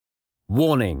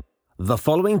Warning: the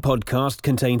following podcast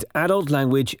contains adult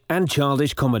language and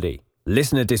childish comedy.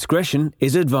 Listener discretion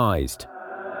is advised.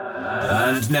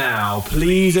 And now,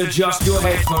 please adjust your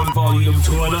headphone volume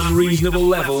to an unreasonable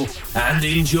level and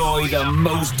enjoy the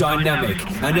most dynamic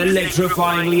and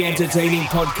electrifyingly entertaining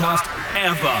podcast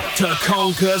ever to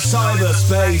conquer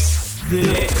cyberspace.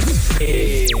 This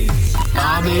is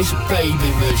Amish Baby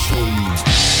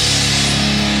Machine.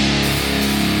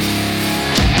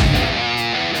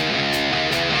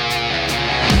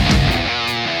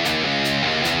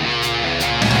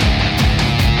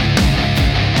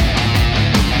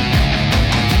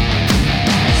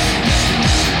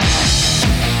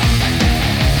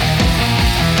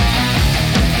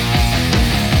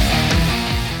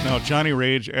 Johnny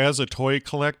Rage, as a toy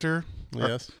collector,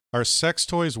 yes, are sex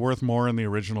toys worth more in the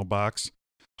original box?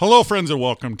 Hello, friends, and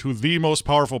welcome to the most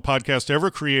powerful podcast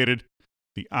ever created,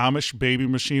 the Amish Baby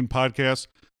Machine podcast,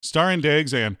 starring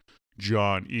Dags and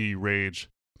John E. Rage.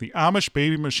 The Amish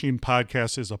Baby Machine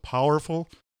podcast is a powerful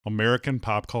American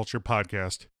pop culture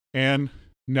podcast. And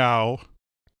now,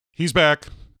 he's back,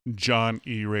 John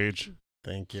E. Rage.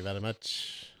 Thank you very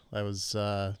much. I was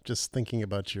just thinking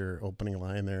about your opening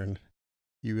line there, and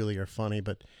you really are funny.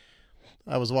 But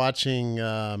I was watching,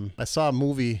 I saw a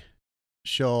movie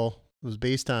show. It was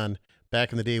based on,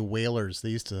 back in the day, whalers. They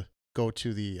used to go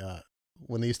to the,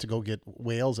 when they used to go get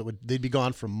whales, they'd be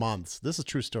gone for months. This is a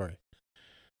true story.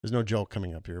 There's no joke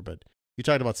coming up here, but you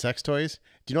talked about sex toys.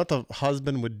 Do you know what the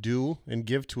husband would do and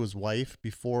give to his wife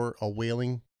before a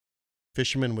whaling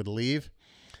fisherman would leave?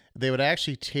 They would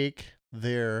actually take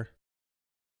their,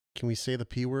 can we say the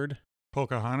P word?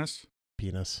 Pocahontas?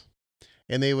 Penis.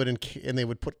 And they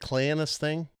would put clay in this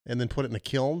thing and then put it in a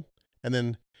kiln. And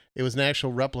then it was an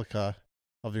actual replica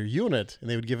of their unit. And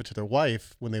they would give it to their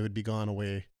wife when they would be gone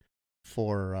away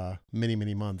for many,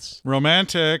 many months.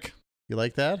 Romantic. You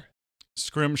like that?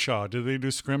 Scrimshaw. Did they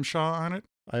do scrimshaw on it?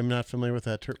 I'm not familiar with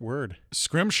that word.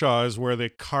 Scrimshaw is where they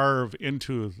carve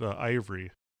into the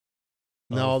ivory.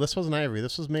 No, this wasn't ivory.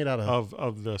 This was made out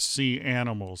of the sea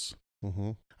animals. Mm-hmm.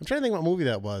 I'm trying to think what movie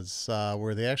that was,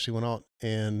 where they actually went out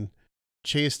and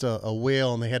chased a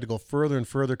whale, and they had to go further and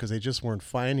further because they just weren't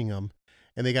finding them.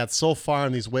 And they got so far,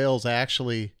 and these whales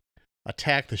actually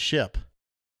attacked the ship.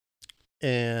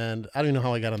 And I don't even know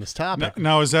how I got on this topic.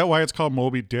 Now, is that why it's called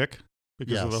Moby Dick?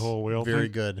 Because of the whole whale Very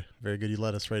thing? good. Very good. You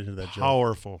led us right into that joke.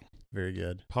 Powerful. Very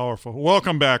good. Powerful.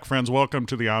 Welcome back, friends. Welcome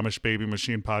to the Amish Baby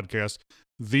Machine podcast,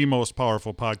 the most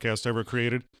powerful podcast ever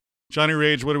created. Johnny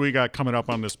Rage, what do we got coming up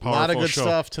on this powerful show? A lot of good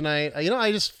stuff tonight.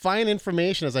 I just find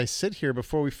information as I sit here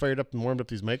before we fired up and warmed up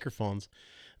these microphones.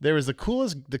 There was the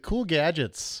cool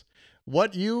gadgets.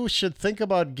 What you should think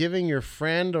about giving your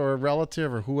friend or a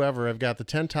relative or whoever. I've got the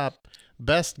 10 top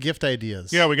best gift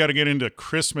ideas. Yeah, we got to get into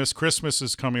Christmas. Christmas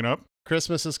is coming up.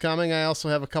 Christmas is coming. I also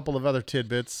have a couple of other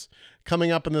tidbits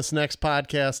coming up in this next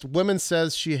podcast. Woman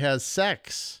says she has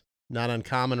sex. Not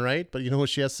uncommon, right? But you know who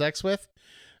she has sex with?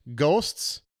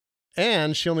 Ghosts.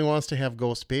 And she only wants to have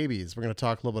ghost babies. We're going to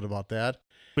talk a little bit about that.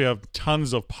 We have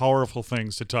tons of powerful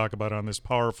things to talk about on this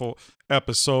powerful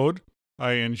episode.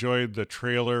 I enjoyed the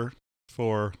trailer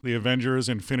for the Avengers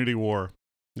Infinity War.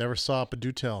 Never saw it, but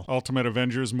do tell. Ultimate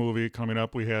Avengers movie coming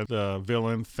up. We had the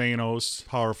villain Thanos,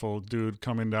 powerful dude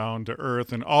coming down to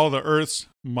Earth, and all the Earth's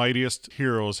mightiest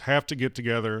heroes have to get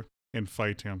together and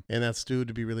fight him. And that's due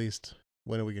to be released.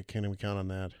 When can we count on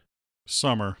that?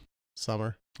 Summer.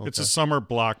 Okay. It's a summer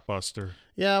blockbuster.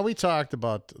 Yeah, we talked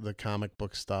about the comic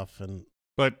book stuff,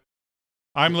 but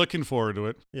I'm looking forward to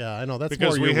it. Yeah, I know that's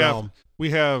because more your realm. We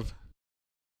have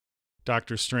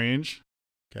Doctor Strange,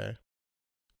 okay,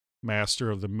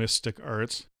 master of the mystic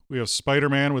arts. We have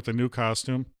Spider-Man with a new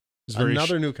costume.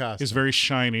 Another new costume. He's very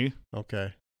shiny.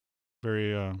 Okay,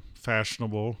 very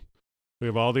fashionable. We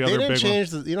have all the other big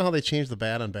ones. You know how they changed the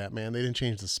bat on Batman? They didn't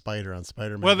change the spider on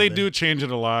Spider-Man. Well, they do change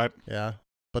it a lot. Yeah.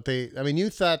 But you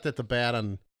thought that the bat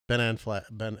on Ben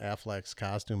Affleck's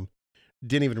costume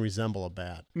didn't even resemble a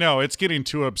bat. No, it's getting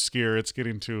too obscure.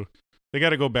 They got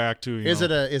to go back to,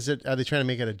 are they trying to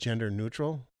make it a gender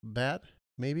neutral bat?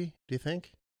 Maybe, do you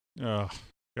think? Oh,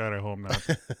 God, I hope not.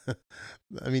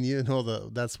 I mean,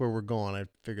 that's where we're going. I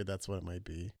figured that's what it might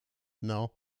be.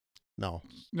 No,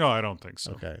 I don't think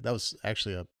so. Okay. That was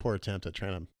actually a poor attempt at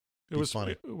trying to It was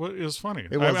funny. It was funny.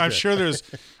 I'm sure there's,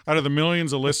 out of the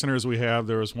millions of listeners we have,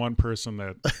 there was one person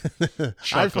that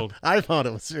chuckled. I found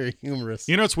it was very humorous.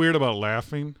 You know what's weird about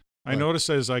laughing? I notice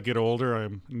as I get older,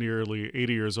 I'm nearly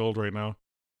 80 years old right now,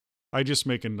 I just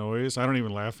make a noise. I don't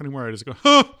even laugh anymore. I just go,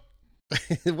 huh!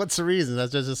 What's the reason?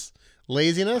 That's just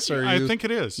laziness? Or I think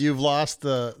it is. You've lost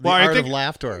the art of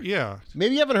laughter. Yeah.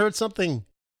 Maybe you haven't heard something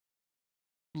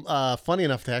funny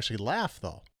enough to actually laugh,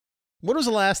 though. When was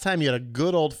the last time you had a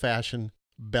good old-fashioned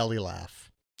belly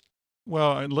laugh?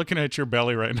 Well, looking at your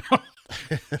belly right now,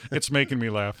 it's making me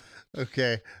laugh.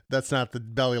 Okay, that's not the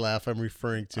belly laugh I'm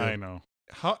referring to. I know.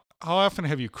 How often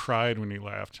have you cried when you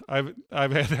laughed? I've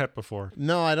had that before.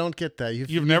 No, I don't get that.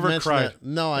 You've never mentioned cried. that.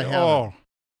 No, I haven't. Oh,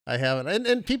 I haven't.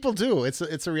 And people do. It's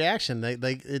a reaction.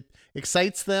 It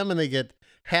excites them and they get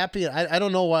happy. I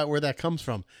don't know where that comes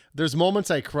from. There's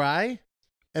moments I cry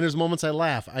and there's moments I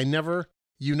laugh. I never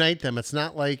unite them. It's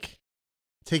not like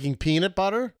taking peanut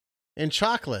butter and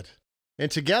chocolate and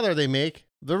together they make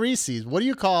the Reese's. What do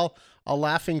you call a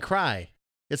laughing cry?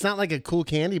 It's not like a cool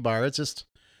candy bar. It's just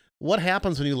what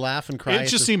happens when you laugh and cry.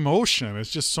 it's just emotion.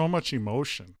 It's just so much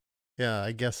emotion. Yeah,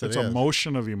 I guess It's it is. a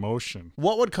motion of emotion.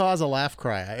 What would cause a laugh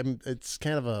cry? It's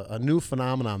kind of a new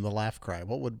phenomenon, the laugh cry.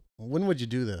 When would you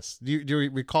do this? Do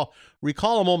you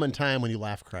recall a moment in time when you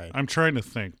laugh cried? I'm trying to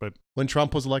think, but When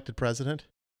Trump was elected president?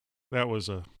 that was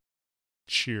a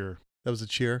cheer. That was a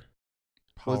cheer.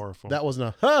 Powerful. That wasn't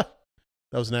a huh.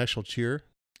 That was an actual cheer.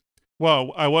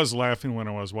 Well, I was laughing when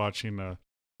I was watching the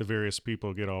various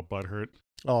people get all butthurt.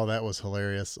 Oh, that was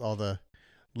hilarious. All the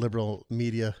liberal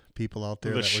media people out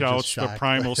there. The that were just shouts, the shocked.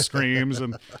 primal screams,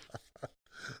 and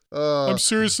I'm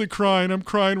seriously crying. I'm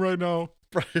crying right now.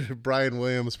 Brian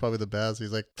Williams probably the best.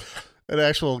 He's like an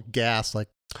actual gasp, like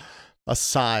a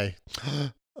sigh.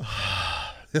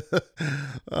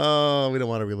 Oh, we don't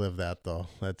want to relive that though.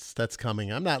 That's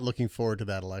coming. I'm not looking forward to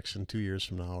that election 2 years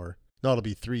from now, or no, it'll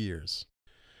be 3 years.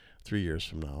 3 years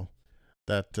from now.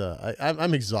 That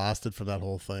I'm exhausted from that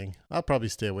whole thing. I'll probably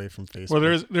stay away from Facebook. Well,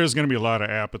 there's going to be a lot of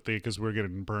apathy because we're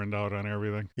getting burned out on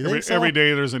everything. You think so? Every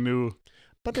day there's a new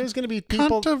But there's going to be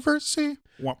people. controversy.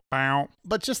 Wow.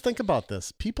 But just think about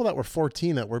this: people that were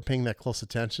 14 that weren't paying that close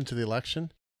attention to the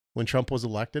election when Trump was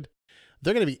elected,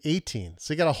 they're going to be 18.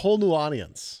 So you got a whole new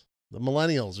audience, the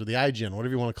millennials or the iGen,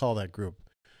 whatever you want to call that group.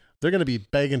 They're going to be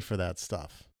begging for that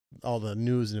stuff, all the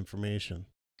news and information.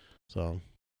 So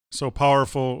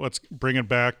powerful. Let's bring it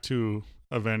back to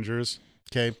Avengers.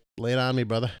 Okay, lay it on me,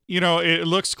 brother. You know, it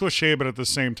looks cliche, but at the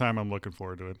same time, I'm looking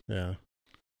forward to it. Yeah.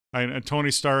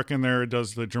 Tony Stark in there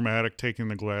does the dramatic taking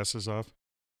the glasses off.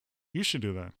 You should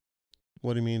do that.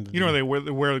 What do you mean? You know, they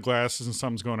wear the glasses and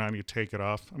something's going on, you take it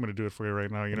off. I'm going to do it for you right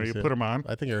now. You know, you put them on.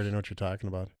 I think I already know what you're talking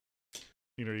about.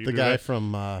 You know, The guy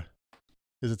from,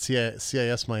 is it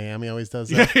CIS Miami always does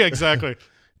that? Yeah, exactly.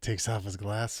 Takes off his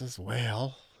glasses.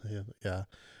 Well, yeah.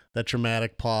 That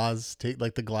dramatic pause.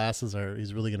 Like the glasses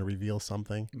he's really going to reveal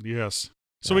something. Yes.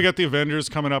 So we got the Avengers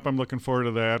coming up. I'm looking forward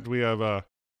to that. We have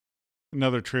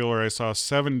another trailer I saw,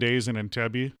 7 Days in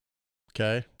Entebbe.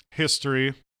 Okay.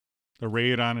 History, the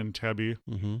raid on Entebbe,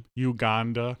 Mm-hmm.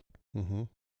 Uganda, Mm-hmm.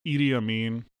 Idi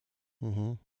Amin.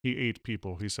 Mm-hmm. He ate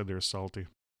people. He said they were salty.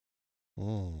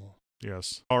 Oh.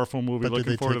 Yes. Powerful movie. But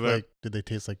Looking forward to that. Did they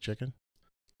taste like chicken?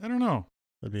 I don't know.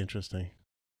 That'd be interesting.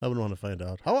 I would want to find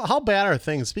out. How bad are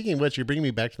things? Speaking of which, you're bringing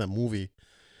me back to that movie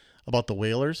about the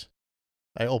whalers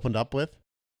I opened up with.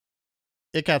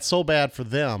 It got so bad for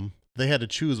them, they had to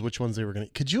choose which ones they were going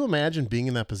to. Could you imagine being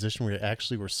in that position where you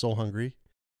actually were so hungry?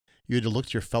 You had to look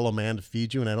to your fellow man to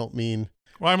feed you, and I don't mean...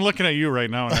 Well, I'm looking at you right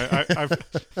now, and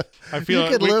I feel you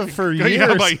could live for years.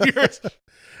 Yeah, about years.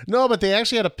 No, but they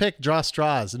actually had to draw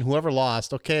straws, and whoever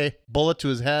lost, okay, bullet to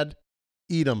his head,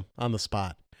 eat him on the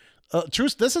spot.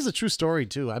 This is a true story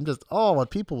too.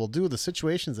 What people will do, the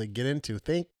situations they get into.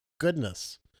 Thank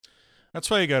goodness. That's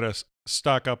why you got to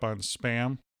stock up on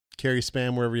Spam. Carry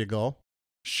Spam wherever you go.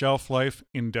 Shelf life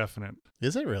indefinite.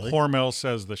 Is it really? Hormel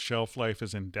says the shelf life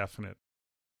is indefinite.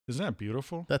 Isn't that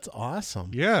beautiful? That's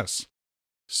awesome. Yes.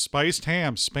 Spiced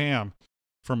ham, Spam,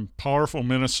 from powerful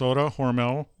Minnesota,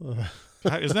 Hormel.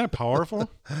 Isn't that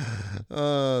powerful?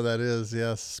 Oh, that is,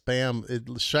 yes.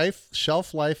 Spam.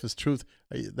 Shelf life is truth.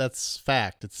 That's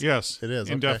fact. It is.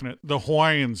 Okay. Indefinite. The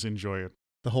Hawaiians enjoy it.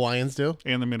 The Hawaiians do?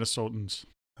 And the Minnesotans.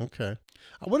 Okay.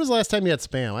 When was the last time you had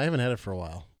Spam? I haven't had it for a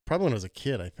while. Probably when I was a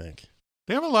kid, I think.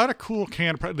 They have a lot of cool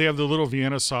canned. They have the little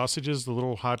Vienna sausages, the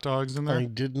little hot dogs in there. I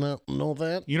did not know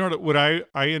that. You know what I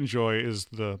enjoy is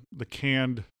the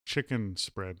canned chicken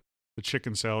spread, the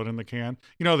chicken salad in the can.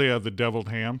 You know they have the deviled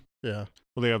ham. Yeah.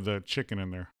 Well, they have the chicken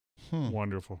in there.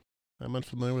 Wonderful. I'm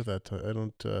unfamiliar with that. I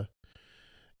don't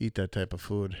eat that type of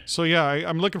food. So yeah,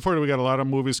 I'm looking forward to. We got a lot of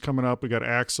movies coming up. We got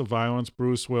Acts of Violence,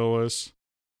 Bruce Willis,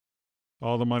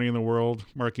 All the Money in the World,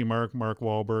 Mark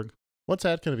Wahlberg. What's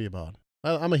that going to be about?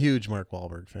 I'm a huge Mark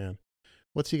Wahlberg fan.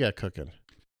 What's he got cooking?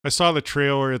 I saw the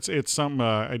trailer. It's something.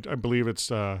 I believe it's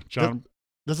John.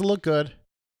 Does it look good,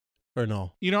 or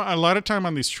no? You know, a lot of time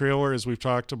on these trailers we've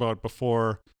talked about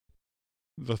before.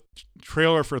 The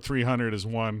trailer for 300 is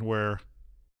one where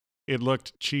it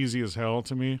looked cheesy as hell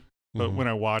to me. But Mhm. when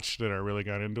I watched it, I really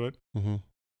got into it. Mm-hmm.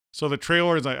 So the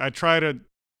trailers, I try to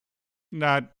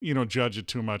not, judge it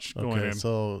too much going Okay, in.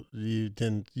 so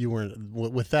you weren't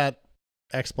with that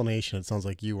explanation. It sounds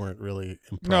like you weren't really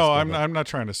impressed. No, with it. I'm not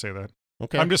trying to say that.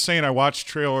 Okay. I'm just saying I watch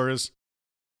trailers.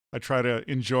 I try to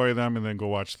enjoy them and then go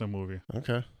watch the movie.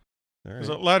 Okay. All 'Cause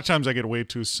right. a lot of times I get way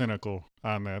too cynical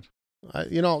on that.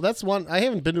 That's one. I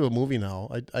haven't been to a movie now.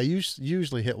 I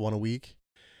usually hit one a week.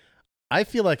 I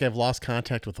feel like I've lost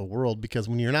contact with the world because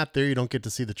when you're not there, you don't get to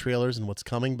see the trailers and what's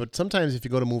coming. But sometimes if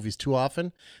you go to movies too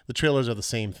often, the trailers are the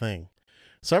same thing.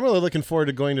 So I'm really looking forward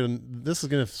to going to, this is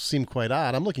going to seem quite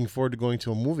odd. I'm looking forward to going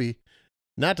to a movie,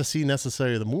 not to see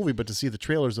necessarily the movie, but to see the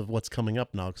trailers of what's coming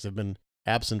up now because I've been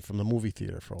absent from the movie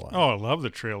theater for a while. Oh, I love the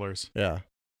trailers. Yeah,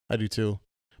 I do too.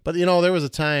 But, there was a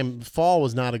time, fall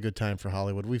was not a good time for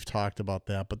Hollywood. We've talked about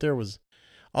that. But there was,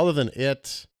 other than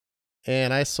it,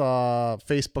 and I saw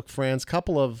Facebook Friends,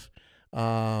 couple of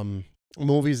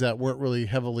movies that weren't really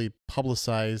heavily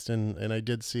publicized. And I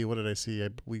did see, what did I see?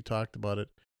 We talked about it.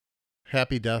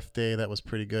 Happy Death Day, that was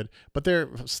pretty good. But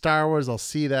Star Wars, I'll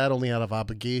see that only out of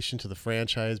obligation to the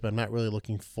franchise, but I'm not really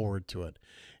looking forward to it.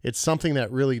 It's something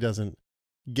that really doesn't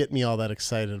get me all that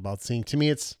excited about seeing. To me,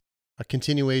 it's a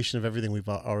continuation of everything we've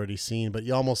already seen, but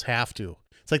you almost have to.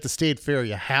 It's like the state fair.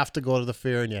 You have to go to the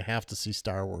fair and you have to see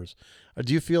Star Wars.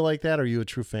 Do you feel like that? Or are you a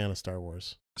true fan of Star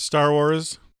Wars? Star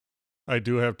Wars, I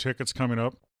do have tickets coming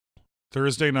up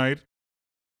Thursday night.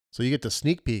 So you get to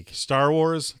sneak peek. Star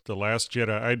Wars, The Last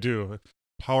Jedi, I do.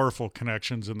 Powerful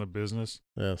connections in the business.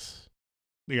 Yes.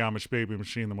 The Amish Baby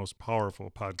Machine, the most powerful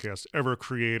podcast ever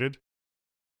created.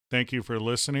 Thank you for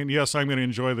listening. Yes, I'm going to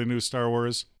enjoy the new Star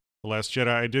Wars, The Last Jedi.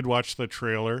 I did watch the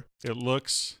trailer. It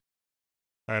looks,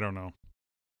 I don't know.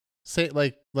 Say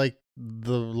like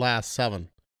the last 7.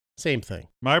 Same thing.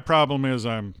 My problem is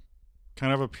I'm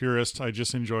kind of a purist. I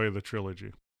just enjoy the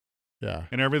trilogy. Yeah.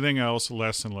 And everything else,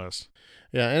 less and less.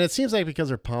 Yeah, and it seems like because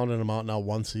they're pounding them out now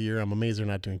once a year, I'm amazed they're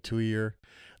not doing 2 a year.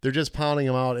 They're just pounding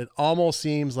them out. It almost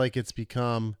seems like it's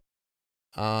become,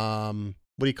 what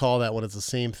do you call that when it's the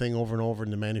same thing over and over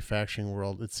in the manufacturing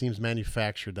world? It seems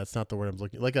manufactured. That's not the word I'm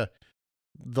looking. Like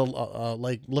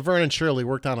like Laverne and Shirley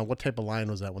worked on what type of line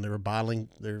was that when they were bottling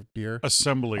their beer?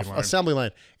 Assembly line. Assembly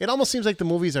line. It almost seems like the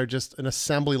movies are just an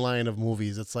assembly line of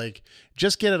movies. It's like,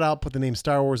 just get it out, put the name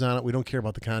Star Wars on it. We don't care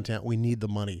about the content. We need the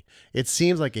money. It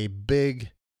seems like a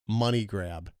big money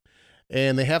grab.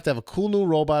 And they have to have a cool new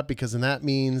robot because then that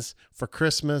means for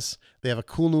Christmas, they have a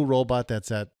cool new robot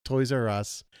that's at Toys R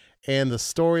Us. And the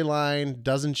storyline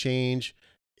doesn't change.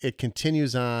 It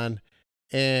continues on.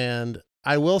 And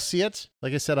I will see it,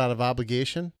 like I said, out of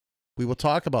obligation. We will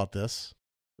talk about this.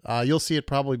 You'll see it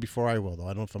probably before I will, though. I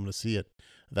don't know if I'm going to see it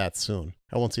that soon.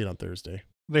 I won't see it on Thursday.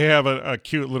 They have a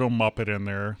cute little Muppet in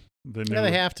there. Yeah,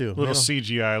 they have to. Little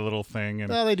CGI little thing.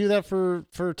 And no, they do that for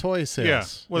toy sales. yeah.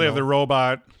 Well, they have the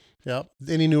robot. Yep.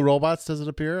 Any new robots? Does it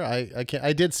appear? I can't.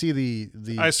 I did see the.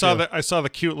 I saw the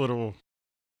cute little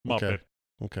Muppet.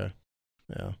 Okay.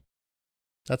 Yeah.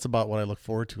 That's about what I look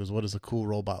forward to. Is what does a cool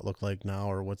robot look like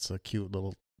now, or what's a cute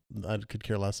little? I could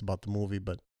care less about the movie,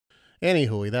 but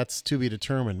anywho, that's to be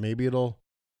determined. Maybe it'll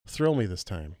thrill me this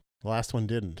time. The last one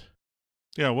didn't.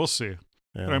 Yeah, we'll see.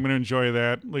 Yeah. But I'm going to enjoy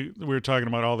that. We were talking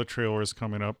about all the trailers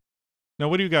coming up. Now,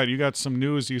 what do you got? You got some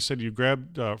news. You said you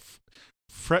grabbed.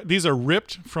 These are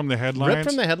ripped from the headlines. Ripped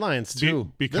from the headlines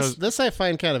too. Because this I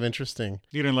find kind of interesting.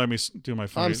 You didn't let me do my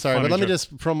funny. I'm sorry, but let me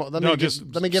just promote. Let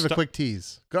me give a quick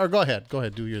tease. Go ahead. Go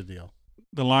ahead. Do your deal.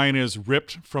 The line is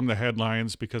ripped from the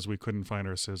headlines because we couldn't find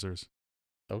our scissors.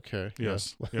 Okay.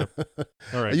 Yes. Yeah. Yep.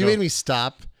 All right. You made me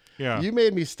stop. Yeah. You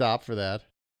made me stop for that.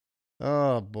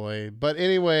 Oh boy. But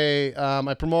anyway,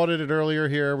 I promoted it earlier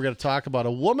here. We're going to talk about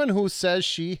a woman who says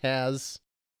she has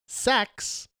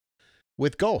sex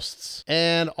with ghosts,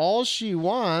 and all she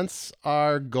wants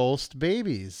are ghost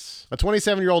babies. A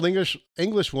 27-year-old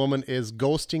English woman is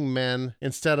ghosting men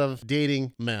instead of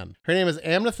dating men. Her name is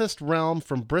Amethyst Realm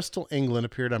from Bristol, England,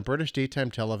 appeared on British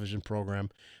daytime television program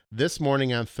This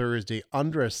Morning on Thursday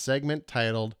under a segment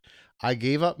titled, "I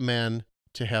Gave Up Men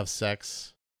to Have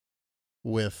Sex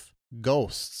with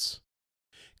Ghosts,"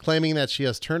 claiming that she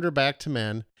has turned her back to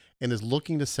men and is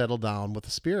looking to settle down with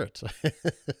a spirit.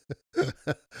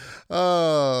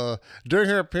 During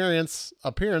her appearance,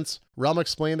 Realm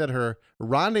explained that her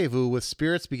rendezvous with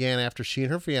spirits began after she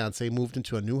and her fiancé moved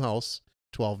into a new house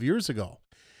 12 years ago.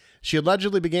 She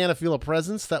allegedly began to feel a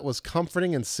presence that was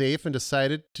comforting and safe and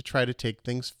decided to try to take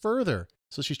things further.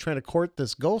 So she's trying to court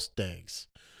this ghost Dags.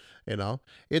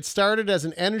 It started as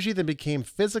an energy that became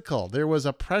physical. There was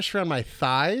a pressure on my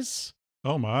thighs.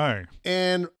 Oh my.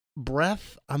 And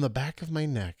breath on the back of my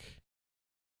neck.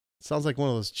 Sounds like one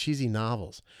of those cheesy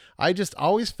novels. I just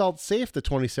always felt safe, the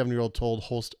 27-year-old told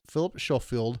host Philip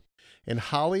Schofield and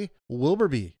Holly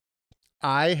Willoughby.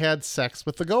 I had sex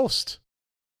with the ghost.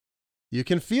 You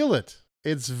can feel it.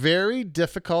 It's very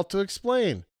difficult to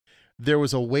explain. There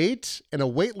was a weight and a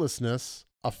weightlessness,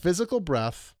 a physical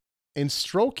breath, and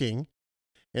stroking,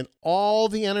 and all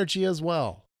the energy as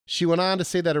well. She went on to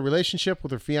say that her relationship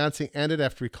with her fiancé ended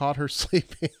after he caught her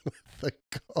sleeping with the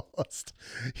ghost.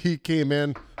 He came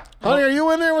in. Honey, are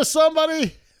you in there with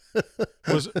somebody?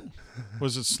 Was it?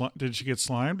 Did she get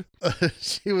slimed?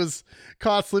 She was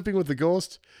caught sleeping with the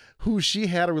ghost, who she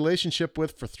had a relationship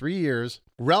with for 3 years.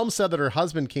 Realm said that her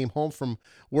husband came home from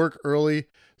work early,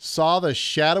 saw the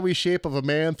shadowy shape of a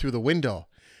man through the window.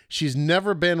 She's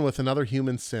never been with another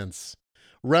human since.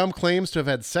 Realm claims to have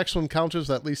had sexual encounters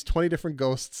with at least 20 different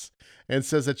ghosts and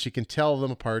says that she can tell them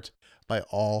apart by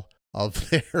all of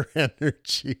their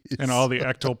energies. And all the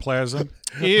ectoplasm.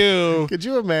 Ew. Could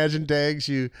you imagine, Dags,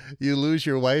 you lose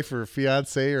your wife or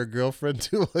fiance or girlfriend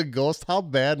to a ghost? How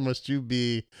bad must you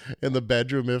be in the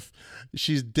bedroom if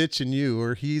she's ditching you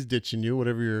or he's ditching you,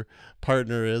 whatever your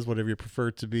partner is, whatever you prefer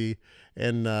it to be,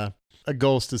 and a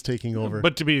ghost is taking over?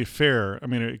 But to be fair, I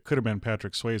mean, it could have been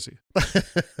Patrick Swayze.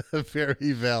 A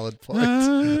very valid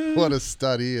point. What a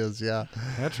study is, yeah.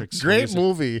 Patrick Swayze. Great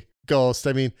movie, Ghost.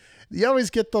 I mean, you always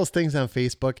get those things on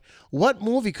Facebook. What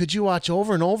movie could you watch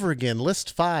over and over again?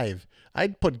 List 5.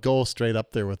 I'd put Ghost right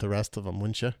up there with the rest of them,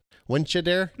 wouldn't you? Wouldn't you,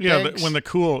 dare? Yeah, when the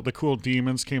cool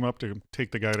demons came up to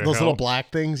take the guy to those hell. Little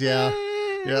black things, yeah.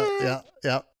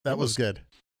 Yeah. That was good.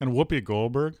 And Whoopi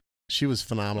Goldberg. She was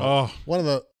phenomenal.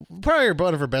 Oh, probably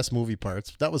one of her best movie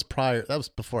parts. That was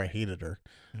before I hated her.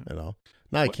 You know.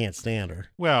 Now I can't stand her.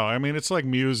 Well, I mean, it's like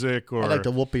music, or I like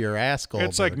to whoop your ass, Goldberg.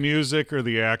 It's like music or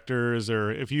the actors,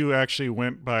 or if you actually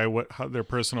went by how their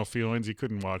personal feelings, you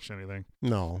couldn't watch anything.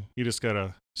 No, you just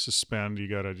gotta suspend. You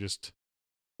gotta just.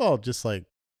 Well, just like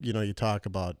you talk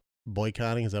about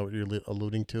boycotting. Is that what you're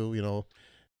alluding to?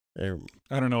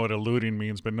 I don't know what alluding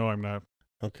means, but no, I'm not.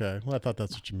 Okay, well, I thought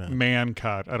that's what you meant.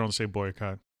 Man-cot. I don't say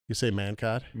boycott. You say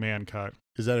man-cot? Man-cot.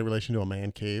 Is that in relation to a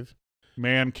man cave?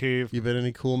 Man cave. You been in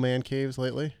any cool man caves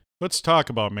lately? Let's talk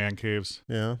about man caves.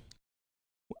 Yeah.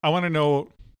 I want to know,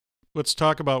 let's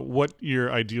talk about what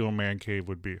your ideal man cave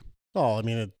would be. Oh, I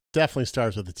mean, it definitely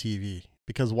starts with the TV,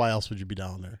 because why else would you be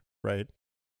down there, right?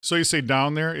 So you say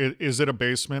down there, is it a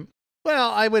basement?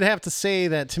 Well, I would have to say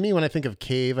that to me, when I think of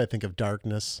cave, I think of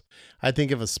darkness. I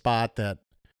think of a spot that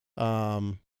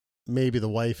maybe the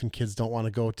wife and kids don't want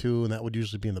to go to, and that would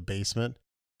usually be in the basement.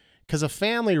 Because a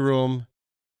family room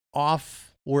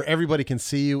off where everybody can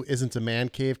see you isn't a man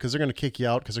cave, because they're going to kick you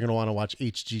out because they're going to want to watch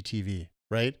HGTV,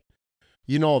 right?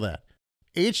 You know that.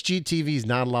 HGTV is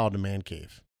not allowed in a man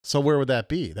cave. So where would that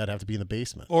be? That'd have to be in the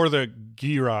basement. Or the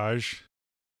garage.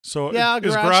 So yeah,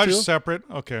 is garage separate?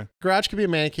 Okay. Garage could be a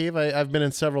man cave. I've been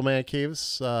in several man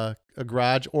caves, a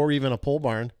garage or even a pole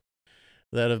barn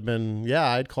that have been,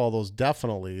 I'd call those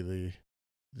definitely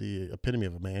the epitome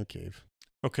of a man cave.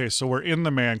 Okay, so we're in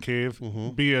the man cave,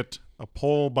 be it a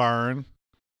pole barn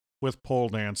with pole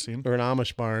dancing. Or an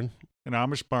Amish barn. An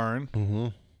Amish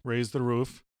barn. Raise the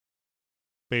roof.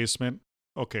 Basement.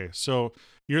 Okay, so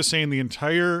you're saying the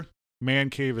entire man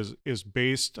cave is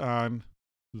based on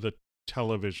the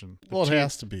television. Well, it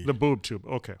has to be. The boob tube.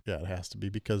 Okay. Yeah, it has to be,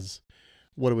 because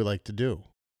what do we like to do?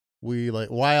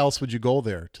 Why else would you go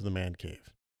there to the man cave?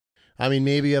 I mean,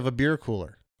 maybe you have a beer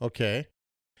cooler. Okay.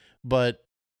 But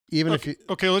even if you...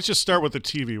 Okay, let's just start with the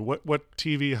TV. What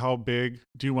TV, how big?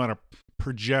 Do you want a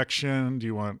projection? Do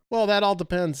you want... Well, that all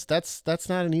depends. That's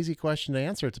not an easy question to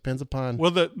answer. It depends upon... Well,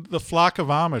 the flock of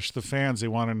Amish, the fans, they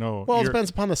want to know. Well, it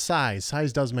depends upon the size.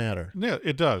 Size does matter. Yeah,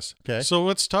 it does. Okay. So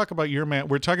let's talk about your man...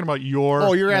 We're talking about your...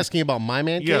 Oh, you're asking about my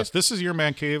man cave? Yes, this is your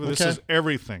man cave. This is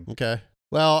everything. Okay.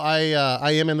 Well,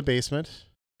 I am in the basement.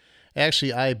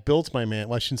 Actually, I built my man...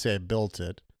 Well, I shouldn't say I built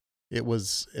it. It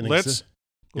was...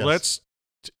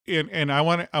 And I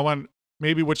want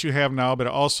maybe what you have now, but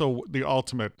also the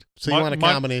ultimate. So you want a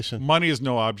combination. Money is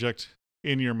no object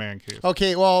in your man cave.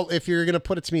 Okay, well, if you're going to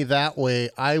put it to me that way,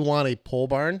 I want a pole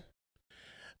barn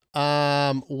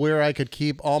where I could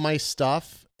keep all my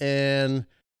stuff, and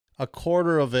a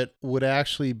quarter of it would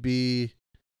actually be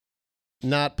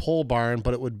not pole barn,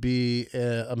 but it would be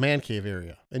a man cave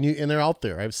area. And they're out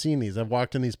there. I've seen these. I've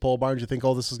walked in these pole barns. You think,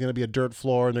 oh, this is going to be a dirt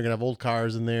floor, and they're going to have old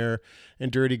cars in there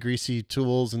and dirty, greasy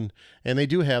tools. And they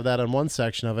do have that on one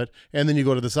section of it. And then you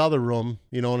go to this other room,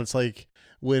 and it's like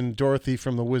when Dorothy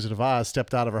from The Wizard of Oz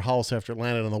stepped out of her house after it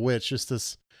landed on the witch, just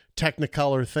this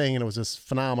Technicolor thing. And it was this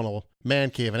phenomenal man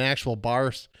cave, an actual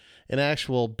bar, an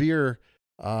actual beer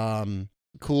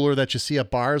cooler that you see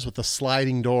at bars with the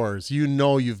sliding doors. You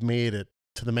know you've made it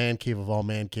to the man cave of all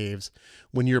man caves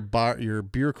when your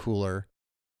beer cooler.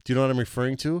 Do you know what I'm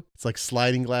referring to? It's like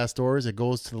sliding glass doors. It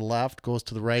goes to the left, goes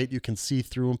to the right. You can see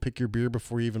through and pick your beer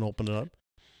before you even open it up.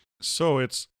 So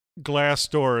it's glass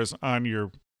doors on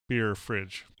your beer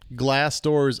fridge. Glass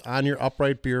doors on your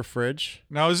upright beer fridge.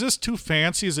 Now, is this too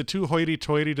fancy? Is it too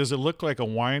hoity-toity? Does it look like a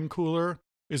wine cooler?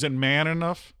 Is it man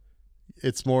enough?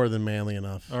 It's more than manly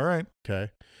enough. All right.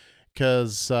 Okay.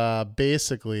 Because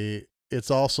basically,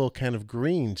 it's also kind of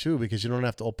green, too, because you don't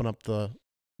have to open up the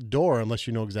door unless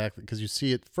you know exactly, because you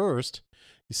see it first,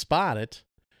 you spot it,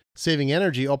 saving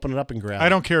energy, open it up and grab it. I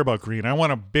don't care about green. I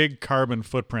want a big carbon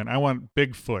footprint. I want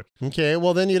Bigfoot. Okay,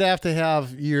 well then you'd have to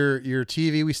have your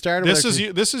TV. We started This with is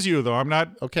you. This is you, though. I'm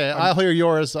not. Okay, I'll hear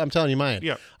yours. I'm telling you mine.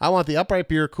 Yeah. I want the upright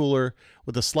beer cooler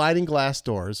with the sliding glass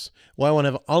doors. Well, I want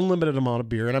to have an unlimited amount of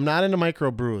beer, and I'm not into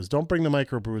microbrews. Don't bring the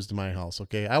microbrews to my house,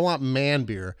 okay? I want man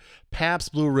beer,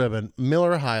 Pabst Blue Ribbon,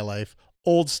 Miller High Life,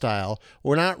 old style.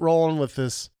 We're not rolling with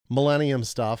this millennium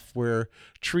stuff where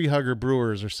Tree Hugger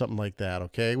Brewers or something like that,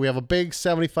 okay? We have a big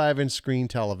 75-inch screen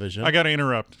television. I got to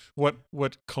interrupt. What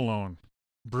cologne?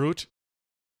 Brute?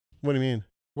 What do you mean?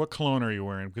 What cologne are you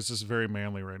wearing? Because this is very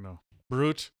manly right now.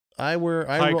 Brute? High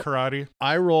Karate?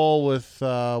 I roll with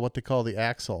what they call the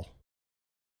Axle.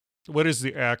 What is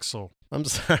the Axle? I'm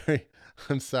sorry.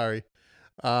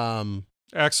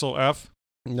 Axle F?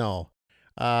 No.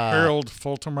 Harold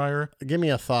Faltermeyer? Give me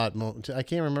a thought. I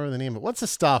can't remember the name of it. What's the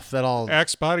stuff that all...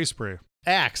 Axe body spray.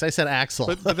 Axe. I said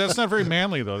Axle. But that's not very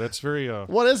manly, though. That's very...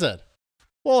 What is it?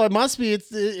 Well, it must be.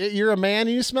 You're a man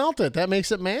and you smelt it. That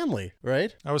makes it manly,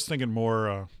 right? I was thinking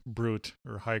more Brute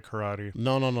or High Karate.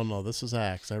 No. This is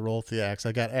Axe. I roll with the Axe.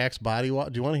 I got Axe body wash.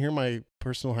 Do you want to hear my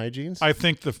personal hygienes? I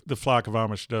think the flock of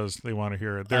Amish does. They want to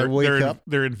hear it.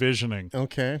 They're envisioning.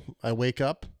 Okay. I wake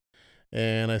up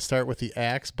and I start with the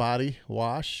Axe body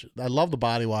wash. I love the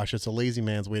body wash. It's a lazy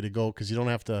man's way to go because you don't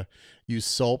have to use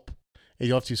soap. You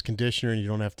don't have to use conditioner and you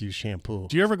don't have to use shampoo.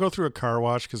 Do you ever go through a car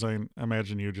wash? Because I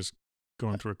imagine you just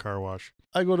going through a car wash.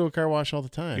 I go to a car wash all the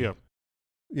time. Yeah.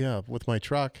 Yeah, with my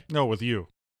truck. No, with you.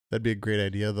 That'd be a great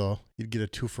idea, though. You'd get a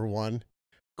 2-for-1.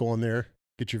 Go in there,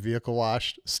 get your vehicle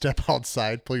washed, step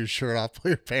outside, pull your shirt off, pull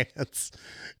your pants,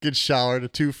 get showered, a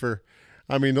 2-for.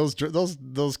 I mean, those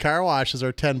car washes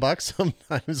are $10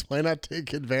 sometimes. Why not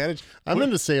take advantage? I'm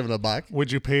into saving $1.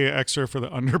 Would you pay extra for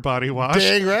the underbody wash?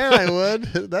 Dang right I would.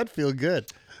 That'd feel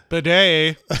good.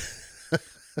 Bidet.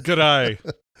 Good eye.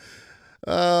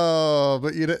 Oh,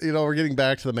 but you know, we're getting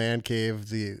back to the man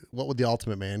cave. What would the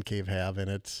ultimate man cave have in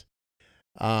it?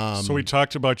 So we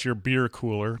talked about your beer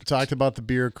cooler. We talked about the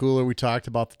beer cooler. We talked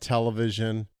about the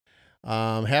television.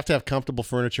 Have to have comfortable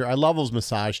furniture. I love those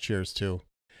massage chairs too.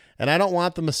 And I don't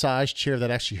want the massage chair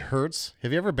that actually hurts.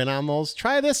 Have you ever been on those?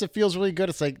 Try this. It feels really good.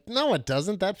 It's like, no, it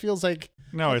doesn't. That feels like...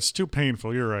 No, it's too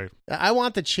painful. You're right. I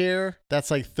want the chair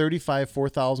that's like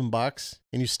 $4,000,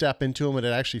 and you step into them and it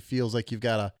actually feels like you've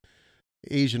got a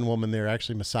Asian woman there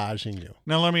actually massaging you.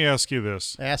 Now let me ask you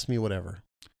this. Ask me whatever.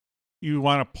 You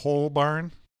want a pole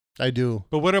barn? I do.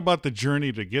 But what about the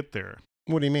journey to get there?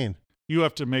 What do you mean? You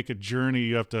have to make a journey.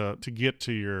 You have to get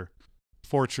to your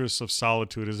fortress of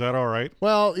solitude. Is that all right?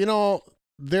 Well, you know,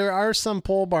 there are some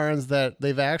pole barns that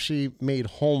they've actually made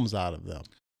homes out of them.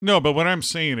 No, but what I'm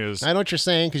saying is... I know what you're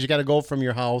saying, because you got to go from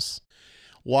your house,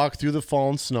 walk through the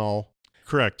fallen snow.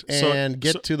 Correct. And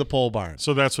get to the pole barn.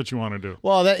 So that's what you want to do.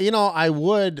 Well, I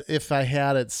would if I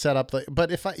had it set up.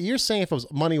 But you're saying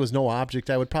if money was no object,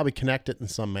 I would probably connect it in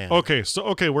some manner. Okay,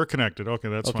 we're connected. Okay,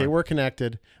 that's fine. Okay, we're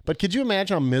connected. But could you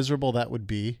imagine how miserable that would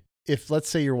be if, let's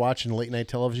say, you're watching late night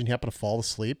television, you happen to fall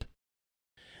asleep,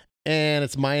 and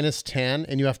it's -10,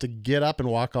 and you have to get up and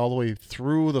walk all the way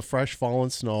through the fresh fallen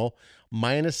snow.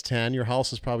 -10, your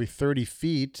house is probably 30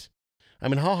 feet. I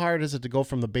mean, how hard is it to go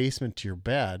from the basement to your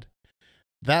bed?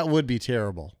 That would be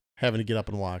terrible, having to get up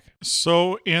and walk.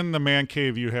 So in the man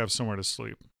cave, you have somewhere to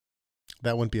sleep.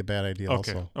 That wouldn't be a bad idea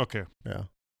also. Okay. Yeah.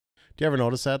 Do you ever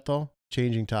notice that, though?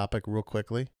 Changing topic real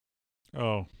quickly.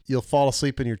 Oh. You'll fall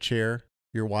asleep in your chair.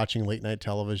 You're watching late night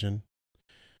television.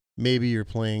 Maybe you're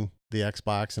playing the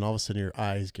Xbox, and all of a sudden your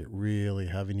eyes get really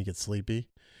heavy and you get sleepy,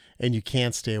 and you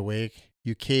can't stay awake.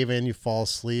 You cave in, you fall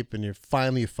asleep, and you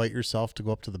fight yourself to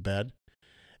go up to the bed.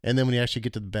 And then when you actually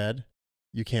get to the bed,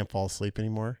 you can't fall asleep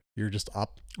anymore. You're just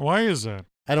up. Why is that?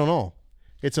 I don't know.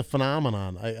 It's a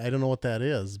phenomenon. I don't know what that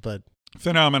is, but...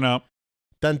 Phenomena.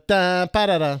 Dun dun pa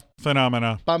da da.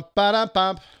 Phenomena. Bum ba da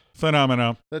bum.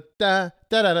 Phenomena. Da da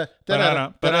da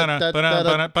da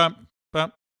da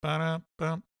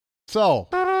da. So,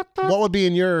 what would be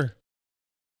in your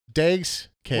Dags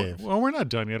Cave. Well, we're not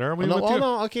done yet, are we? No, with oh, you?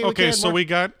 no, okay. Okay, so we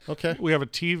have a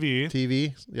TV.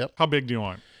 TV. Yep. How big do you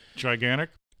want? Gigantic?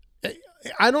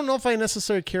 I don't know if I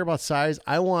necessarily care about size.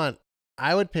 I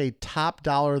would pay top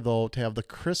dollar though to have the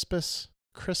crispest,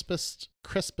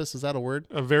 is that a word?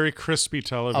 A very crispy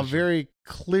television. A very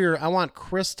clear, I want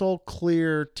crystal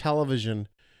clear television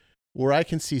where I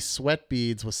can see sweat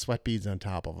beads with sweat beads on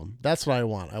top of them. That's what I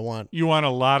want. You want a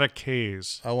lot of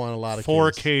Ks. I want a lot of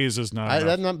 4Ks is not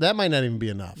enough. That might not even be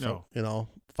enough. No.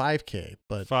 5K,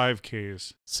 but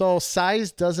 5Ks. So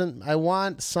size doesn't, I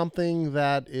want something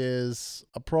that is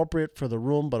appropriate for the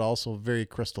room, but also very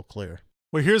crystal clear.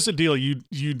 Well, here's the deal. You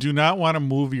do not want to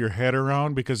move your head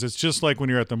around because it's just like when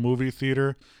you're at the movie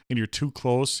theater and you're too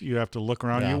close, you have to look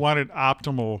around. Yeah. You want it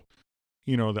optimal,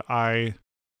 the eye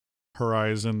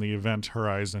horizon, the event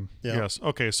horizon. Yeah. Yes.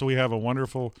 Okay, so we have a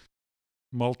wonderful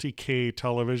multi-K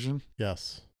television.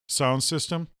 Yes. Sound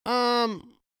system?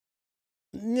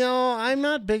 No, I'm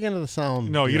not big into the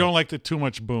sound. No, you don't like the too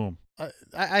much boom.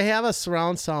 I have a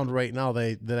surround sound right now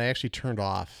that I actually turned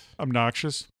off.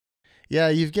 Obnoxious? Yeah,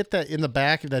 you get that in the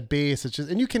back of that bass. It's just,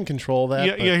 and you can control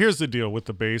that. Yeah. Here's the deal with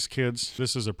the bass, kids.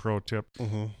 This is a pro tip.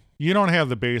 Mm-hmm. You don't have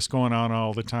the bass going on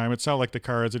all the time. It's not like the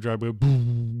car as it drives. Boom,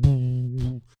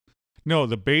 boom. No,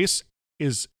 the bass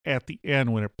is at the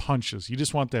end when it punches. You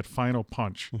just want that final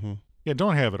punch. Mm-hmm. Yeah,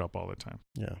 don't have it up all the time.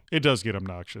 Yeah, it does get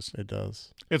obnoxious. It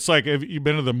does. It's like if you've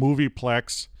been to the movie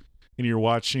Plex and you're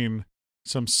watching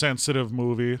some sensitive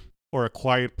movie or a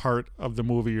quiet part of the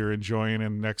movie you're enjoying,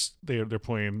 and next they're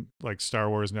playing like Star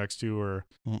Wars next to you, or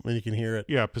and you can hear it.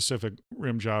 Yeah, Pacific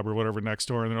Rim Job or whatever next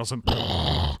door, and then all of a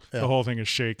sudden the whole thing is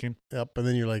shaking. Yep, and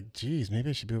then you're like, geez, maybe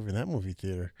I should be over in that movie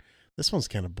theater. This one's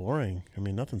kind of boring. I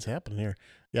mean, nothing's happening here.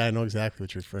 Yeah, I know exactly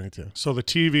what you're referring to. So the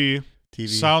TV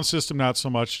sound system, not so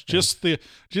much. Yeah.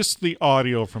 Just the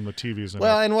audio from the TVs.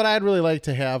 Well, and what I'd really like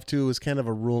to have too is kind of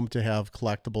a room to have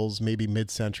collectibles, maybe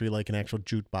mid-century, like an actual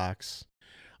jukebox.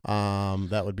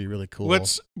 That would be really cool.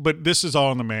 But this is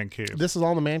all in the man cave. This is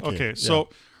all in the man cave. Okay, so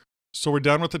we're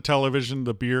done with the television,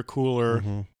 the beer cooler.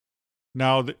 Mm-hmm.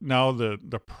 Now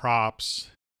the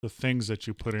props, the things that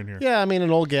you put in here. Yeah, I mean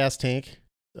an old gas tank.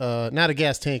 Not a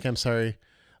gas tank. I'm sorry,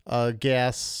 a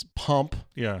gas pump.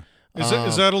 Yeah. Is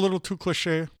that a little too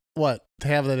cliche? What, to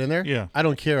have that in there? Yeah. I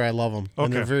don't care. I love them. Okay.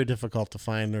 And they're very difficult to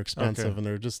find. They're expensive, and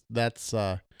they're just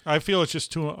I feel it's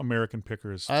just too American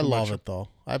pickers. I love it though.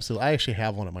 Absolutely. I actually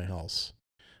have one at my house.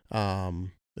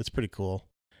 It's pretty cool.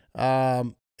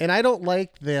 And I don't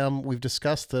like them. We've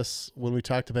discussed this when we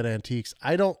talked about antiques.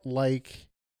 I don't like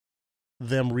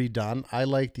them redone. I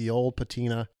like the old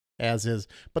patina as is,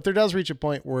 but there does reach a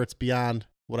point where it's beyond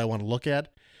what I want to look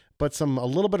at. But a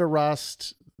little bit of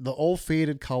rust, the old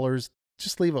faded colors,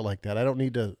 just leave it like that. I don't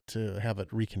need to have it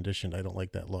reconditioned. I don't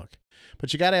like that look.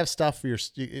 But you got to have stuff for your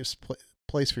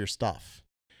place for your stuff.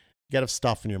 You got to have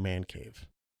stuff in your man cave,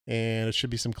 and it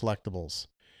should be some collectibles,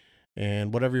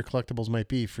 and whatever your collectibles might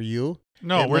be for you.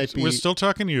 No, we're still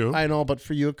talking to you. I know, but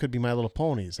for you, it could be My Little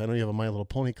Ponies. I know you have a My Little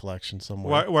Pony collection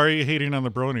somewhere. Why are you hating on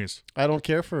the bronies? I don't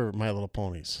care for My Little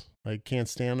Ponies. I can't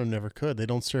stand them, never could. They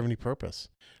don't serve any purpose.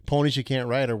 Ponies you can't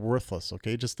ride are worthless,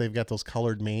 okay? Just they've got those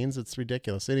colored manes. It's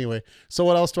ridiculous. Anyway, so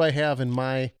what else do I have in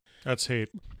That's hate.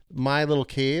 My little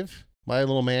cave, my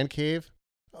little man cave?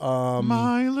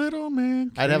 My little man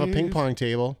cave. I'd have a ping pong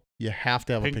table. You have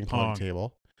to have a ping pong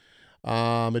table.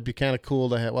 It'd be kind of cool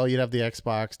to have, you'd have the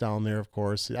Xbox down there, of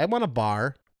course. I want a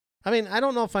bar. I mean, I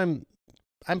don't know if I'm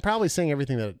probably saying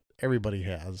everything that everybody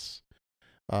has.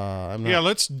 I'm not, yeah,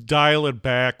 let's dial it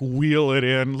back, wheel it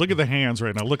in. Look at the hands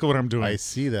right now. Look at what I'm doing. I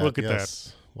see that. Look at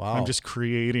that. Wow. I'm just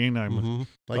creating. I'm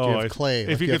like you have clay. If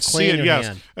like you could clay see in it, your yes.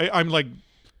 hand. I'm like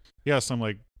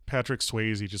Patrick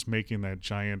Swayze just making that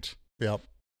giant. Yep.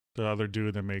 The other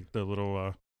dude that make the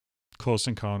little Close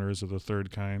Encounters of the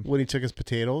Third Kind. When he took his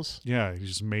potatoes. Yeah, he's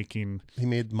just making. He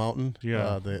made mountain.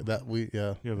 Yeah. Yeah,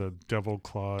 the Devil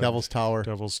Claw. Devil's Tower.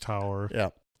 Devil's Tower. Yeah.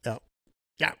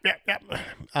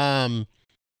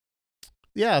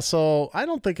 Yeah, so I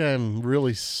don't think I'm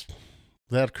really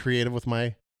that creative with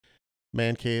my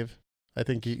man cave. I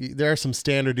think there are some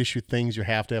standard issue things you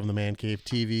have to have in the man cave: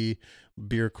 TV,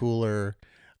 beer cooler,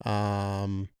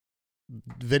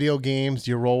 video games.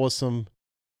 You roll with some,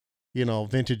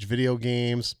 vintage video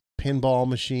games, pinball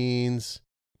machines,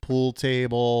 pool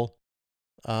table.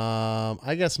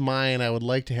 I guess I would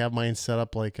like to have mine set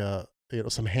up like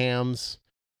some hams,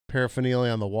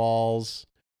 paraphernalia on the walls.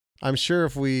 I'm sure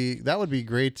that would be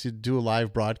great to do a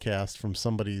live broadcast from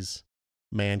somebody's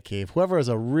man cave. Whoever has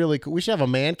we should have a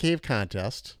man cave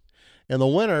contest, and the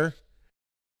winner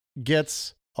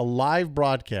gets a live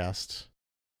broadcast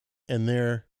in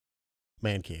their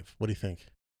man cave. What do you think?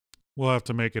 We'll have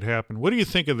to make it happen. What do you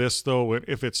think of this, though,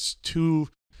 if it's too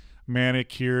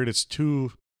manicured, it's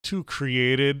too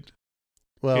created?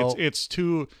 Well,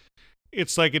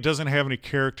 It's like it doesn't have any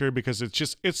character because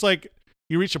it's like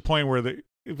you reach a point where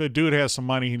the dude has some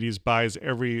money and he just buys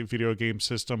every video game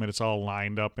system and it's all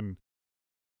lined up,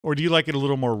 or do you like it a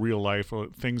little more real life where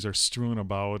things are strewn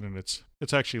about and it's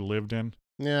actually lived in?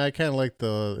 yeah, I kind of like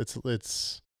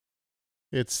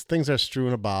it's things are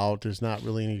strewn about. There's not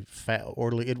really any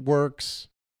orderly. It works,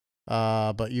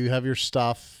 but you have your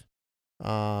stuff.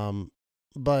 But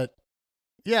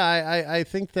yeah, I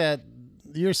think that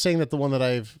you're saying that the one that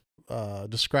I've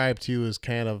described to you is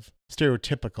kind of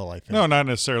stereotypical, I think. No, not